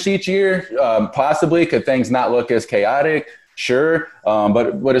finish each year? Possibly. Could things not look as chaotic? Sure.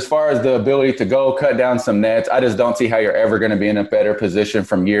 But as far as the ability to go cut down some nets, I just don't see how you're ever going to be in a better position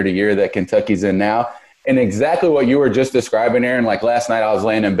from year to year that Kentucky's in now. And exactly what you were just describing, Aaron, like last night I was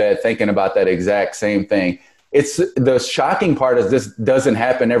laying in bed thinking about that exact same thing. It's the shocking part is this doesn't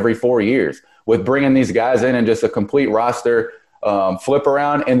happen every 4 years with bringing these guys in and just a complete roster flip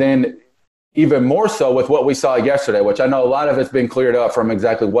around. And then even more so with what we saw yesterday, which I know a lot of it's been cleared up from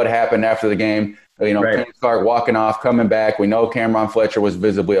exactly what happened after the game. Right. Ken Clark walking off, coming back. We know Cameron Fletcher was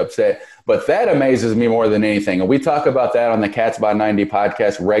visibly upset. But that amazes me more than anything. And we talk about that on the Cats by 90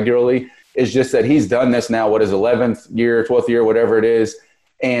 podcast regularly. It's just that he's done this now, what is 11th year, 12th year, whatever it is.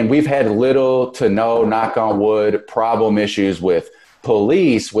 And we've had little to no, knock on wood, problem issues with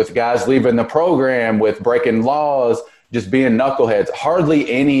police, with guys leaving the program, with breaking laws, just being knuckleheads.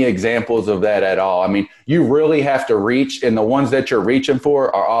 Hardly any examples of that at all. I mean, you really have to reach, and the ones that you're reaching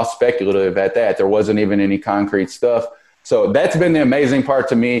for are all speculative at that. There wasn't even any concrete stuff. So that's been the amazing part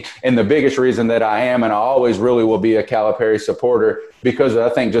to me, and the biggest reason that I am and I always really will be a Calipari supporter, because I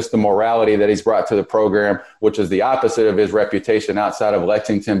think just the morality that he's brought to the program, which is the opposite of his reputation outside of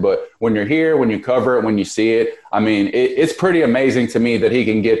Lexington. But when you're here, when you cover it, when you see it, I mean, it's pretty amazing to me that he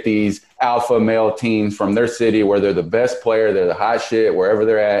can get these alpha male teams from their city where they're the best player, they're the hot shit, wherever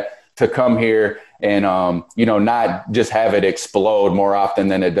they're at, to come here and, not just have it explode more often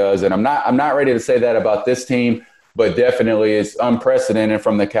than it does. And I'm not ready to say that about this team, but definitely it's unprecedented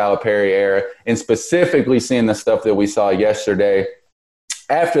from the Calipari era, and specifically seeing the stuff that we saw yesterday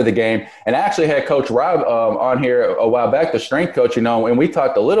after the game. And I actually had Coach Rob on here a while back, the strength coach, and we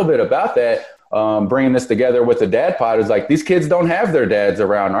talked a little bit about that, bringing this together with the dad pod. Is like, these kids don't have their dads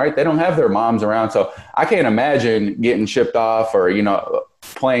around, right? They don't have their moms around. So I can't imagine getting shipped off or,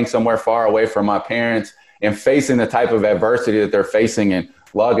 playing somewhere far away from my parents and facing the type of adversity that they're facing and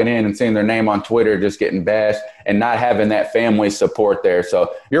logging in and seeing their name on Twitter just getting bashed and not having that family support there.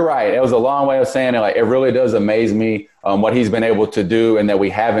 So you're right. It was a long way of saying it. Like, it really does amaze me what he's been able to do, and that we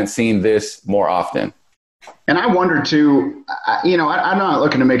haven't seen this more often. And I wonder too, I'm not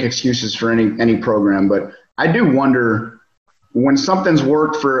looking to make excuses for any program, but I do wonder, when something's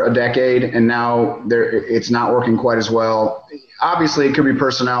worked for a decade and now it's not working quite as well. Obviously it could be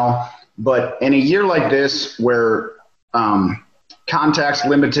personnel, but in a year like this where contact's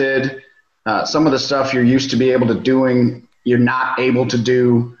limited, some of the stuff you're used to be able to doing, you're not able to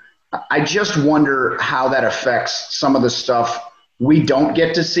do. I just wonder how that affects some of the stuff we don't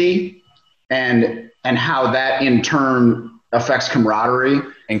get to see, and how that in turn affects camaraderie.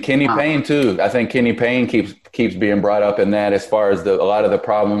 And Kenny Payne too. I think Kenny Payne keeps being brought up in that, as far as a lot of the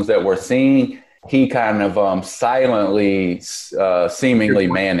problems that we're seeing, he kind of silently, seemingly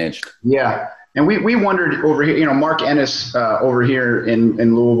managed. Yeah. And we wondered over here, Mark Ennis over here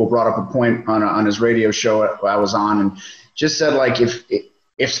in Louisville brought up a point on his radio show I was on, and just said, like,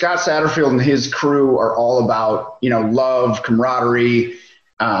 if Scott Satterfield and his crew are all about, love, camaraderie,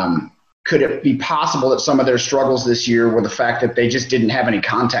 could it be possible that some of their struggles this year were the fact that they just didn't have any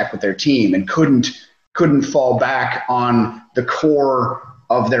contact with their team and couldn't fall back on the core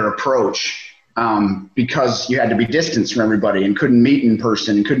of their approach? Because you had to be distanced from everybody and couldn't meet in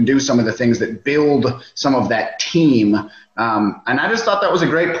person and couldn't do some of the things that build some of that team. And I just thought that was a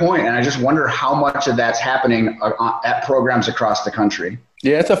great point. And I just wonder how much of that's happening at programs across the country.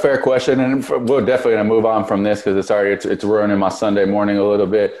 Yeah, it's a fair question. And we're definitely going to move on from this, because it's ruining my Sunday morning a little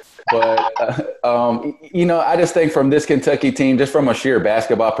bit. But, I just think from this Kentucky team, just from a sheer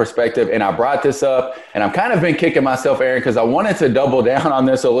basketball perspective, and I brought this up, and I've kind of been kicking myself, Aaron, because I wanted to double down on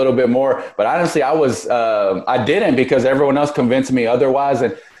this a little bit more. But honestly, I didn't, because everyone else convinced me otherwise.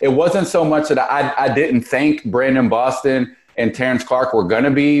 And it wasn't so much that I didn't think Brandon Boston and Terrence Clark were going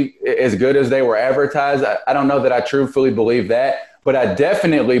to be as good as they were advertised. I don't know that I truthfully believe that. But I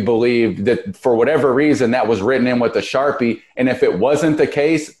definitely believe that for whatever reason that was written in with a Sharpie. And if it wasn't the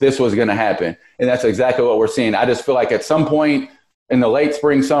case, this was going to happen. And that's exactly what we're seeing. I just feel like at some point in the late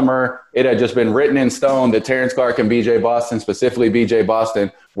spring, summer, it had just been written in stone that Terrence Clark and BJ Boston, specifically BJ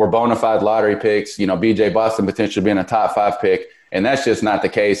Boston, were bona fide lottery picks. BJ Boston potentially being a top 5 pick. And that's just not the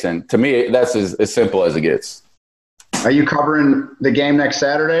case. And to me, that's as simple as it gets. Are you covering the game next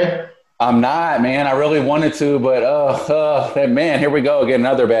Saturday? I'm not, man. I really wanted to, but man, here we go again.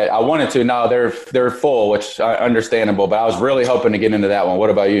 Another bet. I wanted to. No, they're full, which understandable. But I was really hoping to get into that one.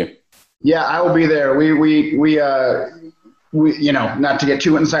 What about you? Yeah, I will be there. We not to get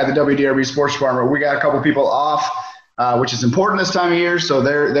too inside the WDRB sports department, we got a couple people off, which is important this time of year. So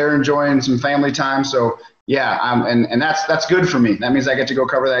they're enjoying some family time. So yeah, and that's good for me. That means I get to go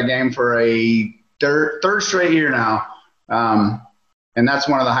cover that game for a third straight year now. And that's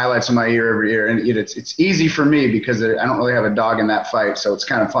one of the highlights of my year every year. And it's easy for me because I don't really have a dog in that fight. So it's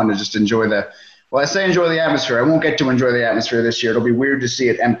kind of fun to just enjoy I say enjoy the atmosphere. I won't get to enjoy the atmosphere this year. It'll be weird to see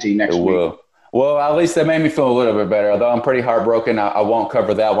it empty next week. Well, at least that made me feel a little bit better. Although I'm pretty heartbroken, I won't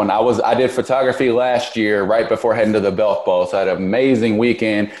cover that one. I did photography last year right before heading to the Belk Bowl. So I had an amazing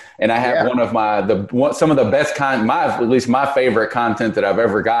weekend. And I had some of the best at least my favorite content that I've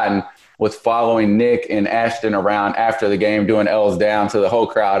ever gotten was following Nick and Ashton around after the game, doing L's down to the whole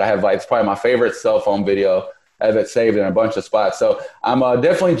crowd. It's probably my favorite cell phone video. I have it saved in a bunch of spots. So I'm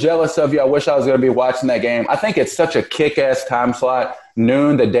definitely jealous of you. I wish I was going to be watching that game. I think it's such a kick-ass time slot,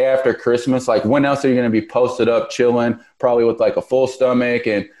 noon, the day after Christmas. Like, when else are you going to be posted up, chilling, probably with like a full stomach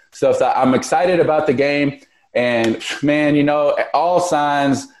and stuff? So I'm excited about the game. And man, all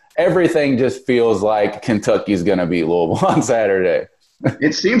signs everything just feels like Kentucky's going to beat Louisville on Saturday.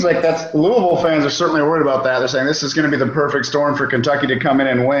 It seems like that's Louisville fans are certainly worried about that. They're saying this is going to be the perfect storm for Kentucky to come in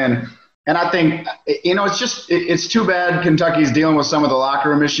and win. And I think, it's too bad Kentucky's dealing with some of the locker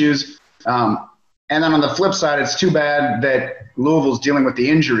room issues. And then on the flip side, it's too bad that Louisville's dealing with the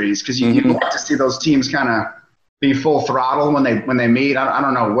injuries, because you'd like to see those teams kind of be full throttle when they meet. I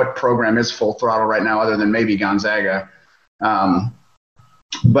don't know what program is full throttle right now other than maybe Gonzaga.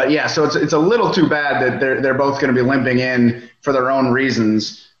 But yeah, so it's a little too bad that they're both going to be limping in for their own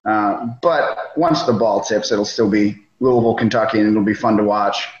reasons. But once the ball tips, it'll still be Louisville, Kentucky, and it'll be fun to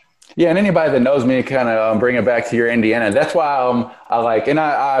watch. Yeah, and anybody that knows me kind of bring it back to your Indiana. That's why I like, and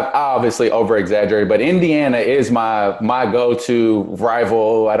I obviously over-exaggerate, but Indiana is my go-to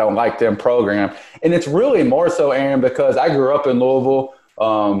rival. I don't like them program. And it's really more so, Aaron, because I grew up in Louisville.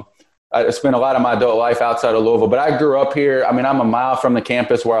 I spent a lot of my adult life outside of Louisville, but I grew up here. I mean, I'm a mile from the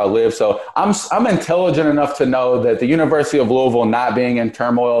campus where I live, so I'm intelligent enough to know that the University of Louisville not being in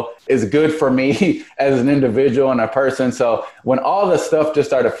turmoil is good for me as an individual and a person. So when all the stuff just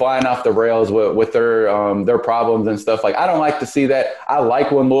started flying off the rails with their problems and stuff, like, I don't like to see that. I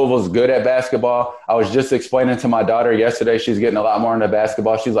like when Louisville's good at basketball. I was just explaining to my daughter yesterday, she's getting a lot more into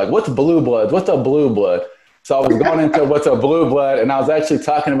basketball. She's like, "What's blue bloods? What's a blue blood?" So I was going into what's a blue blood, and I was actually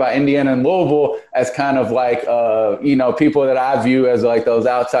talking about Indiana and Louisville as kind of like, people that I view as like those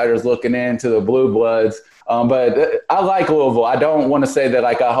outsiders looking into the blue bloods. But I like Louisville. I don't want to say that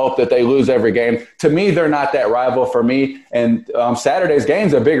like I hope that they lose every game. To me, they're not that rival for me. And Saturday's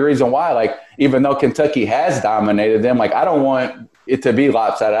game's a big reason why. Like, even though Kentucky has dominated them, like, I don't want it to be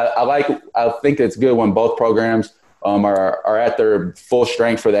lopsided. I think it's good when both programs are at their full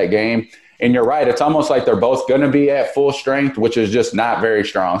strength for that game. And you're right. It's almost like they're both going to be at full strength, which is just not very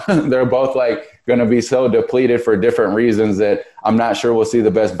strong. They're both like going to be so depleted for different reasons that I'm not sure we'll see the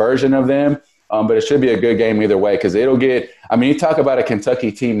best version of them. But it should be a good game either way, because you talk about a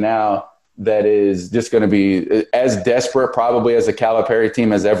Kentucky team now that is just going to be as desperate probably as a Calipari team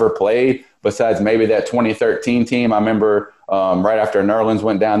has ever played, besides maybe that 2013 team. I remember right after Nerlens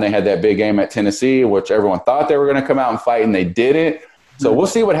went down, they had that big game at Tennessee, which everyone thought they were going to come out and fight, and they didn't. So we'll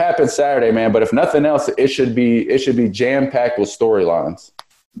see what happens Saturday, man. But if nothing else, it should be jam-packed with storylines.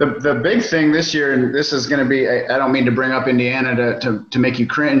 The big thing this year, and this is going to be, I don't mean to bring up Indiana to make you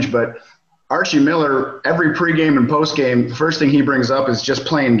cringe, but Archie Miller, every pregame and postgame, the first thing he brings up is just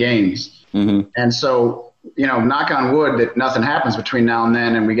playing games. Mm-hmm. And so, knock on wood that nothing happens between now and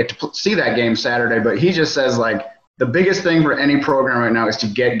then, and we get to see that game Saturday. But he just says, like, the biggest thing for any program right now is to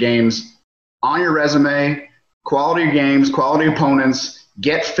get games on your resume, quality games, quality opponents,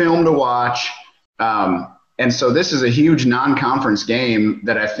 get film to watch. And so this is a huge non-conference game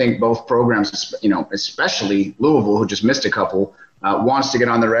that I think both programs, especially Louisville, who just missed a couple, wants to get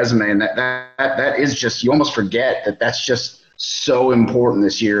on the resume. And that is just, you almost forget that that's just so important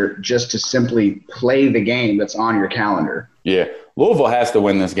this year, just to simply play the game that's on your calendar. Yeah. Louisville has to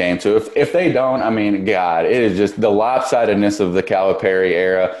win this game, too. If they don't, I mean, God, it is just the lopsidedness of the Calipari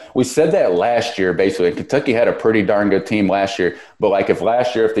era. We said that last year, basically. Kentucky had a pretty darn good team last year. But, like, if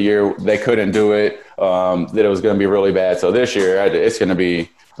the year they couldn't do it, that it was going to be really bad. So this year, it's going to be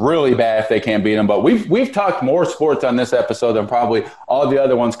really bad if they can't beat them. But we've talked more sports on this episode than probably all the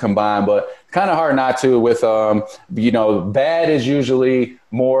other ones combined. But kind of hard not to with, bad is usually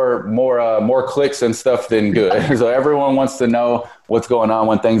more clicks and stuff than good. So everyone wants to know what's going on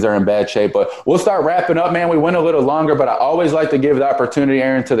when things are in bad shape. But we'll start wrapping up, man. We went a little longer, but I always like to give the opportunity,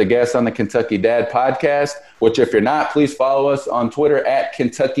 Aaron, to the guests on the Kentucky Dad Podcast, which if you're not, please follow us on Twitter at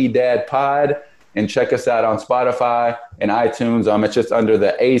Kentucky Dad Pod. And check us out on Spotify and iTunes. It's just under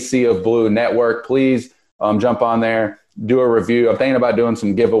the AC of Blue Network. Please jump on there, do a review. I'm thinking about doing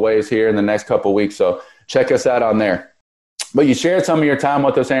some giveaways here in the next couple of weeks, so check us out on there. But you shared some of your time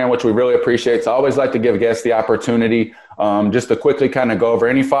with us, Aaron, which we really appreciate. So I always like to give guests the opportunity just to quickly kind of go over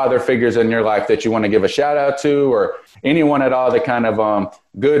any father figures in your life that you want to give a shout out to, or anyone at all that kind of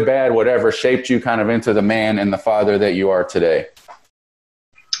good, bad, whatever, shaped you kind of into the man and the father that you are today.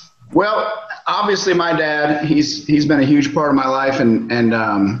 Well, obviously my dad, he's been a huge part of my life, and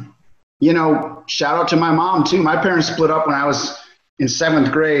shout out to my mom too. My parents split up when I was in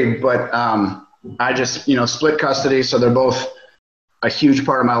 7th grade, but I just, split custody. So they're both a huge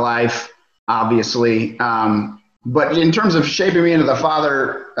part of my life, obviously. But in terms of shaping me into the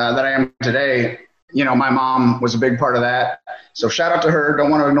father that I am today, my mom was a big part of that. So shout out to her.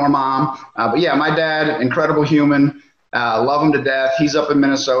 Don't want to ignore mom. But yeah, my dad, incredible human. Love him to death. He's up in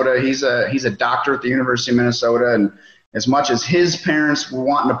Minnesota. He's a doctor at the University of Minnesota. And as much as his parents were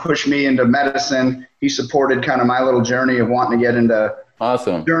wanting to push me into medicine, he supported kind of my little journey of wanting to get into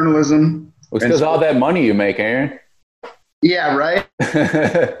Awesome. Journalism. Well, because all that money you make, Aaron. Yeah, right.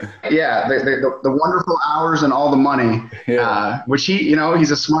 Yeah, the wonderful hours and all the money, which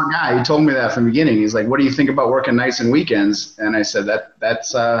he's a smart guy. He told me that from the beginning. He's like, "What do you think about working nights and weekends?" And I said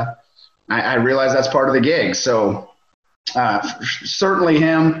that's I realize that's part of the gig. So certainly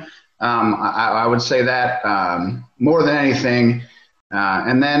him. I would say that more than anything.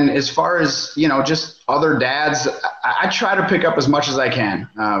 And then as far as, just other dads, I try to pick up as much as I can.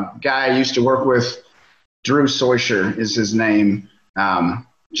 Guy I used to work with, Drew Soisher is his name.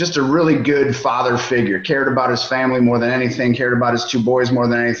 Just a really good father figure, cared about his family more than anything, cared about his 2 boys more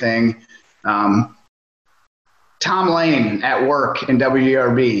than anything. Tom Lane at work in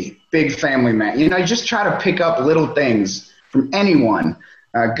WDRB, big family man. You just try to pick up little things from anyone,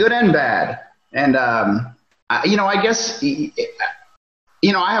 good and bad. And, I guess,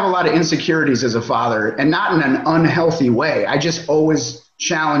 I have a lot of insecurities as a father, and not in an unhealthy way. I just always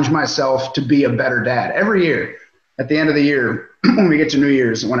challenge myself to be a better dad every year. At the end of the year, when we get to New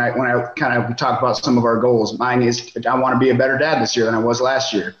Year's, when I kind of talk about some of our goals, mine is I want to be a better dad this year than I was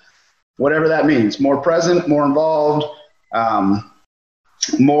last year. Whatever that means, more present, more involved,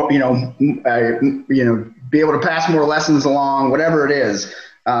 more, be able to pass more lessons along, whatever it is.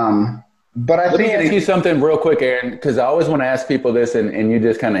 But Let me ask you something real quick, Aaron, because I always want to ask people this, and you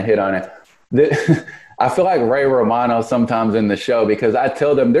just kind of hit on it. I feel like Ray Romano sometimes in the show, because I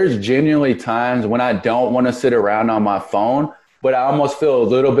tell them there's genuinely times when I don't want to sit around on my phone, but I almost feel a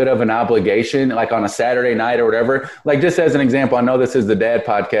little bit of an obligation, like on a Saturday night or whatever. Like, just as an example, I know this is the dad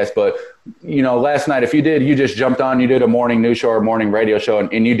podcast, but last night, if you just jumped on, you did a morning news show or morning radio show,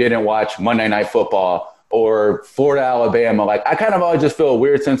 and you didn't watch Monday Night Football or Florida, Alabama, like I kind of always just feel a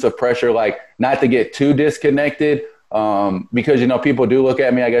weird sense of pressure, like not to get too disconnected. Because, people do look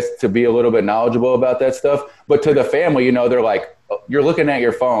at me, I guess, to be a little bit knowledgeable about that stuff. But to the family, they're like, you're looking at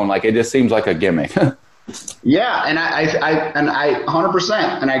your phone. Like, it just seems like a gimmick. Yeah. And I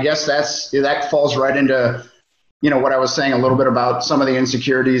 100%. And I guess that falls right into, what I was saying a little bit about some of the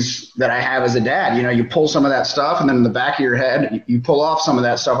insecurities that I have as a dad. You pull some of that stuff, and then in the back of your head, you pull off some of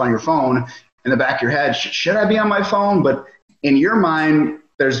that stuff on your phone. In the back of your head, should I be on my phone? But in your mind,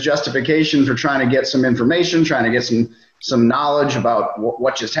 there's justification for trying to get some information, trying to get some knowledge about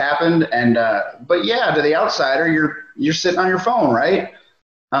what just happened. And but yeah, to the outsider, you're sitting on your phone, right?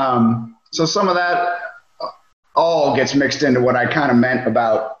 So some of that all gets mixed into what I kind of meant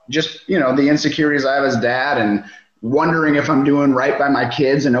about just the insecurities I have as dad, and wondering if I'm doing right by my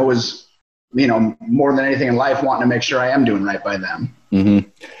kids, and always more than anything in life wanting to make sure I am doing right by them. Mm-hmm.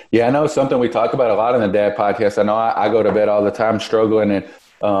 Yeah, I know something we talk about a lot in the dad podcast. I know I go to bed all the time struggling, and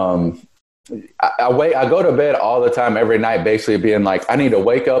I go to bed all the time every night basically being like, I need to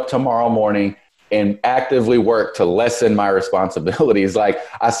wake up tomorrow morning and actively work to lessen my responsibilities. Like,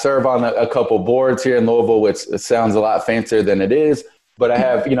 I serve on a couple boards here in Louisville, which sounds a lot fancier than it is, but I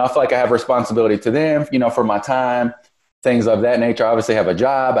have, I feel like I have responsibility to them, for my time, things of that nature. I obviously have a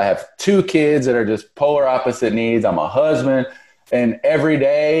job. I have 2 kids that are just polar opposite needs. I'm a husband. And every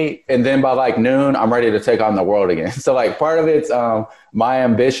day, and then by like noon, I'm ready to take on the world again. So like part of it's my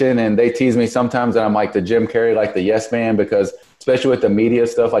ambition, and they tease me sometimes that I'm like the Jim Carrey, like the yes man, because especially with the media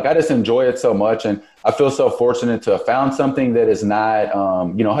stuff, like I just enjoy it so much. And I feel so fortunate to have found something that is not,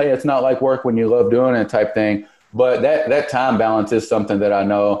 hey, it's not like work when you love doing it type thing. But that time balance is something that I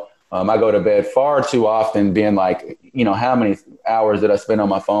know I go to bed far too often being like, how many hours did I spend on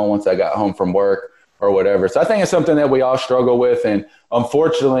my phone once I got home from work? Or whatever. So I think it's something that we all struggle with. And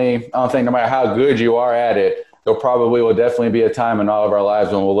unfortunately, I don't think no matter how good you are at it, there will definitely be a time in all of our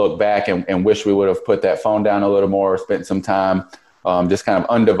lives when we'll look back and wish we would have put that phone down a little more, or spent some time, just kind of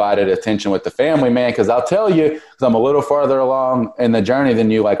undivided attention with the family, man. Because I'll tell you, because I'm a little farther along in the journey than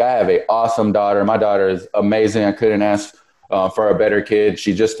you, like I have an awesome daughter. My daughter is amazing. I couldn't ask for a better kid.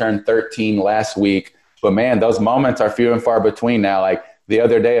 She just turned 13 last week. But man, those moments are few and far between now. Like, the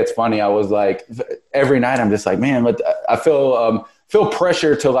other day, it's funny. I was like, every night I'm just like, man, I feel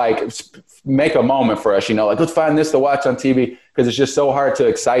pressure to like make a moment for us, like let's find this to watch on TV, because it's just so hard to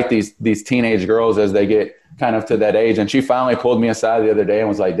excite these teenage girls as they get kind of to that age. And she finally pulled me aside the other day and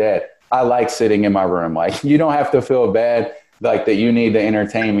was like, Dad, I like sitting in my room. Like, you don't have to feel bad like that you need to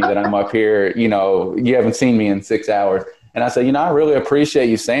entertain me, that I'm up here, you haven't seen me in 6 hours. And I said, I really appreciate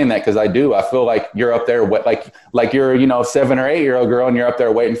you saying that, because I do. I feel like you're up there, like you're, 7 or 8 year old girl, and you're up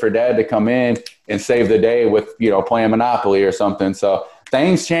there waiting for Dad to come in and save the day with, playing Monopoly or something. So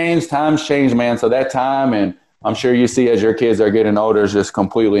things change, times change, man. So that time, and I'm sure you see as your kids are getting older, is just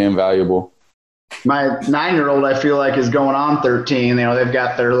completely invaluable. My 9-year-old, I feel like, is going on 13. They've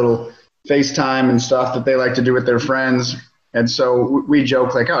got their little FaceTime and stuff that they like to do with their friends. And so we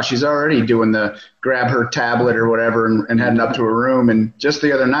joke like, oh, she's already doing the grab her tablet or whatever and heading up to her room. And just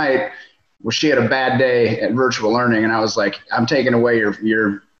the other night, well, she had a bad day at virtual learning. And I was like, I'm taking away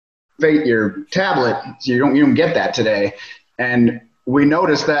your tablet. So you don't get that today. And we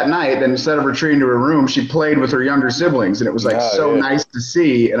noticed that night that instead of retreating to her room, she played with her younger siblings. And it was nice to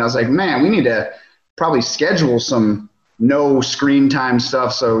see. And I was like, man, we need to probably schedule some no screen time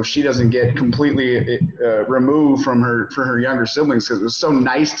stuff so she doesn't get completely removed from her younger siblings, because it was so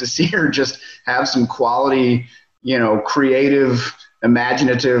nice to see her just have some quality, creative,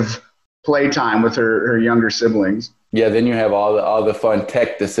 imaginative playtime with her younger siblings. Yeah, then you have all the fun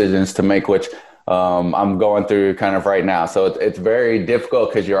tech decisions to make, which I'm going through kind of right now. So it's very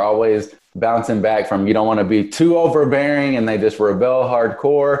difficult because you're always bouncing back from, you don't want to be too overbearing and they just rebel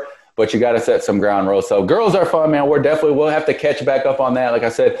hardcore, but you got to set some ground rules. So girls are fun, man. We'll have to catch back up on that. Like I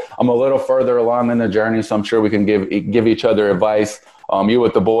said, I'm a little further along in the journey, so I'm sure we can give each other advice. You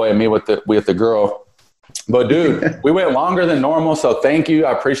with the boy and me with the girl. But dude, we went longer than normal, so thank you.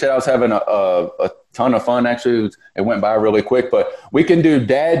 I appreciate it. I was having a ton of fun. Actually, it went by really quick, but we can do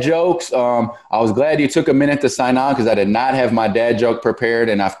dad jokes. I was glad you took a minute to sign on because I did not have my dad joke prepared,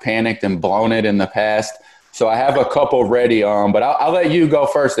 and I've panicked and blown it in the past. So I have a couple ready, but I'll let you go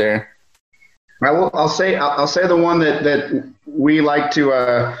first, Aaron. I'll say the one that we like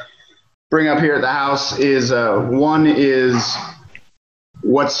to bring up here at the house is one is,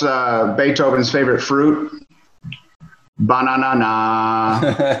 what's Beethoven's favorite fruit? Banana.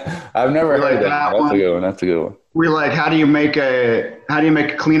 I've never heard that. That's a good one. We like, how do you make a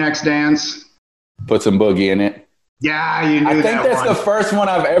Kleenex dance? Put some boogie in it. Yeah, you knew that. I think that's the first one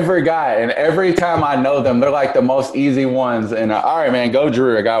I've ever got, and every time I know them, they're like the most easy ones. And all right, man, go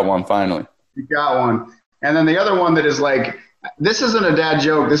Drew. I got one finally. You got one. And then the other one that is like, this isn't a dad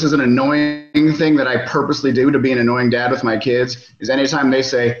joke. This is an annoying thing that I purposely do to be an annoying dad with my kids, is anytime they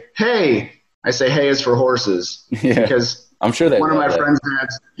say, hey, I say, hey is for horses. Yeah, because I'm sure one of my friends'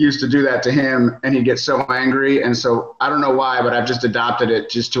 dads used to do that to him, and he'd get so angry. And so I don't know why, but I've just adopted it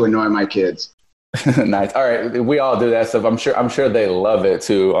just to annoy my kids. Nice. All right, we all do that stuff. I'm sure they love it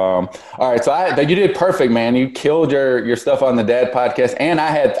too. All right, so you did perfect, man. You killed your stuff on the Dad Podcast, and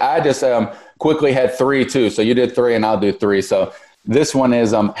I just quickly had 3 too. So you did 3, and I'll do 3. So this one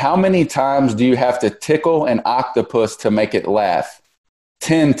is how many times do you have to tickle an octopus to make it laugh?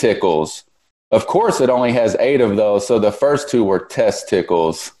 10 tickles. Of course, it only has 8 of those. So the first 2 were test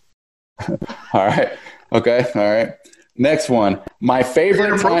tickles. All right. Okay. All right. Next one, my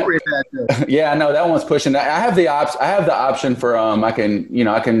favorite time. Yeah, I know that one's pushing. I have the option for I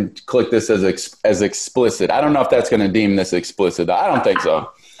can click this as explicit. I don't know if that's going to deem this explicit. I don't think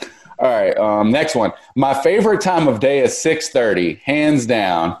so. All right, next one. My favorite time of day is 6:30, hands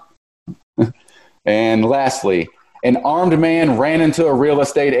down. And lastly, an armed man ran into a real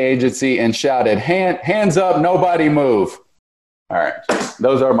estate agency and shouted, "Hands up, nobody move." All right,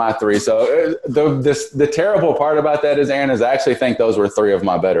 those are my 3. So the terrible part about that is, Aaron, is I actually think those were 3 of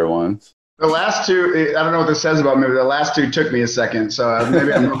my better ones. The last 2, I don't know what this says about me, but the last 2 took me a second. So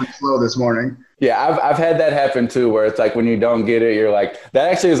maybe I'm moving slow this morning. Yeah, I've had that happen too, where it's like when you don't get it, you're like, that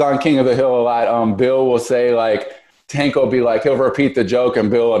actually is on King of the Hill a lot. Bill will say, like, Tank will be like, he'll repeat the joke and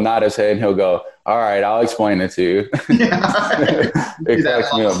Bill will nod his head and he'll go, all right, I'll explain it to you. Yeah. It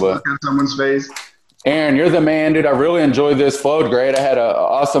cracks me up, but on someone's face. Aaron, you're the man, dude. I really enjoyed this. Flowed great. I had an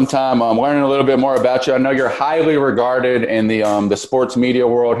awesome time learning a little bit more about you. I know you're highly regarded in the sports media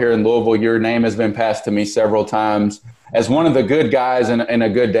world here in Louisville. Your name has been passed to me several times as one of the good guys and a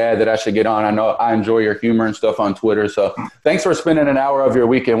good dad that I should get on. I know I enjoy your humor and stuff on Twitter. So thanks for spending an hour of your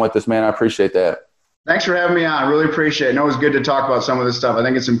weekend with us, man. I appreciate that. Thanks for having me on. I really appreciate it. I know it's good to talk about some of this stuff. I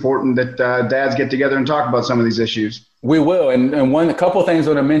think it's important that dads get together and talk about some of these issues. We will. And a couple of things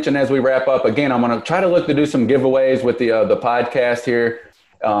I want to mention as we wrap up. Again, I'm going to try to look to do some giveaways with the podcast here.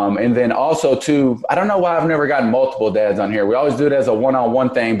 And then also, too, I don't know why I've never gotten multiple dads on here. We always do it as a one-on-one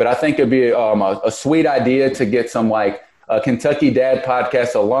thing, but I think it'd be a sweet idea to get some, like, Kentucky Dad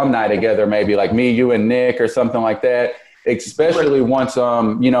Podcast alumni together, maybe like me, you, and Nick or something like that. Especially once,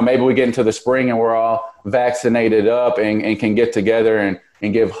 maybe we get into the spring and we're all vaccinated up and can get together and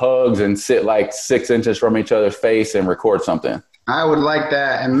give hugs and sit like 6 inches from each other's face and record something. I would like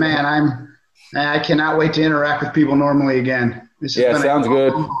that. And man, I cannot wait to interact with people normally again. Yeah, sounds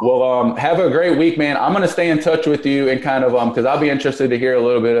good. Well, have a great week, man. I'm going to stay in touch with you and kind of because I'll be interested to hear a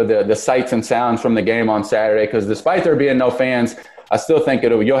little bit of the sights and sounds from the game on Saturday, because despite there being no fans, I still think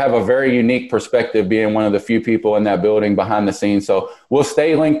you'll have a very unique perspective being one of the few people in that building behind the scenes. So we'll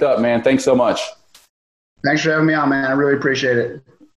stay linked up, man. Thanks so much. Thanks for having me on, man. I really appreciate it.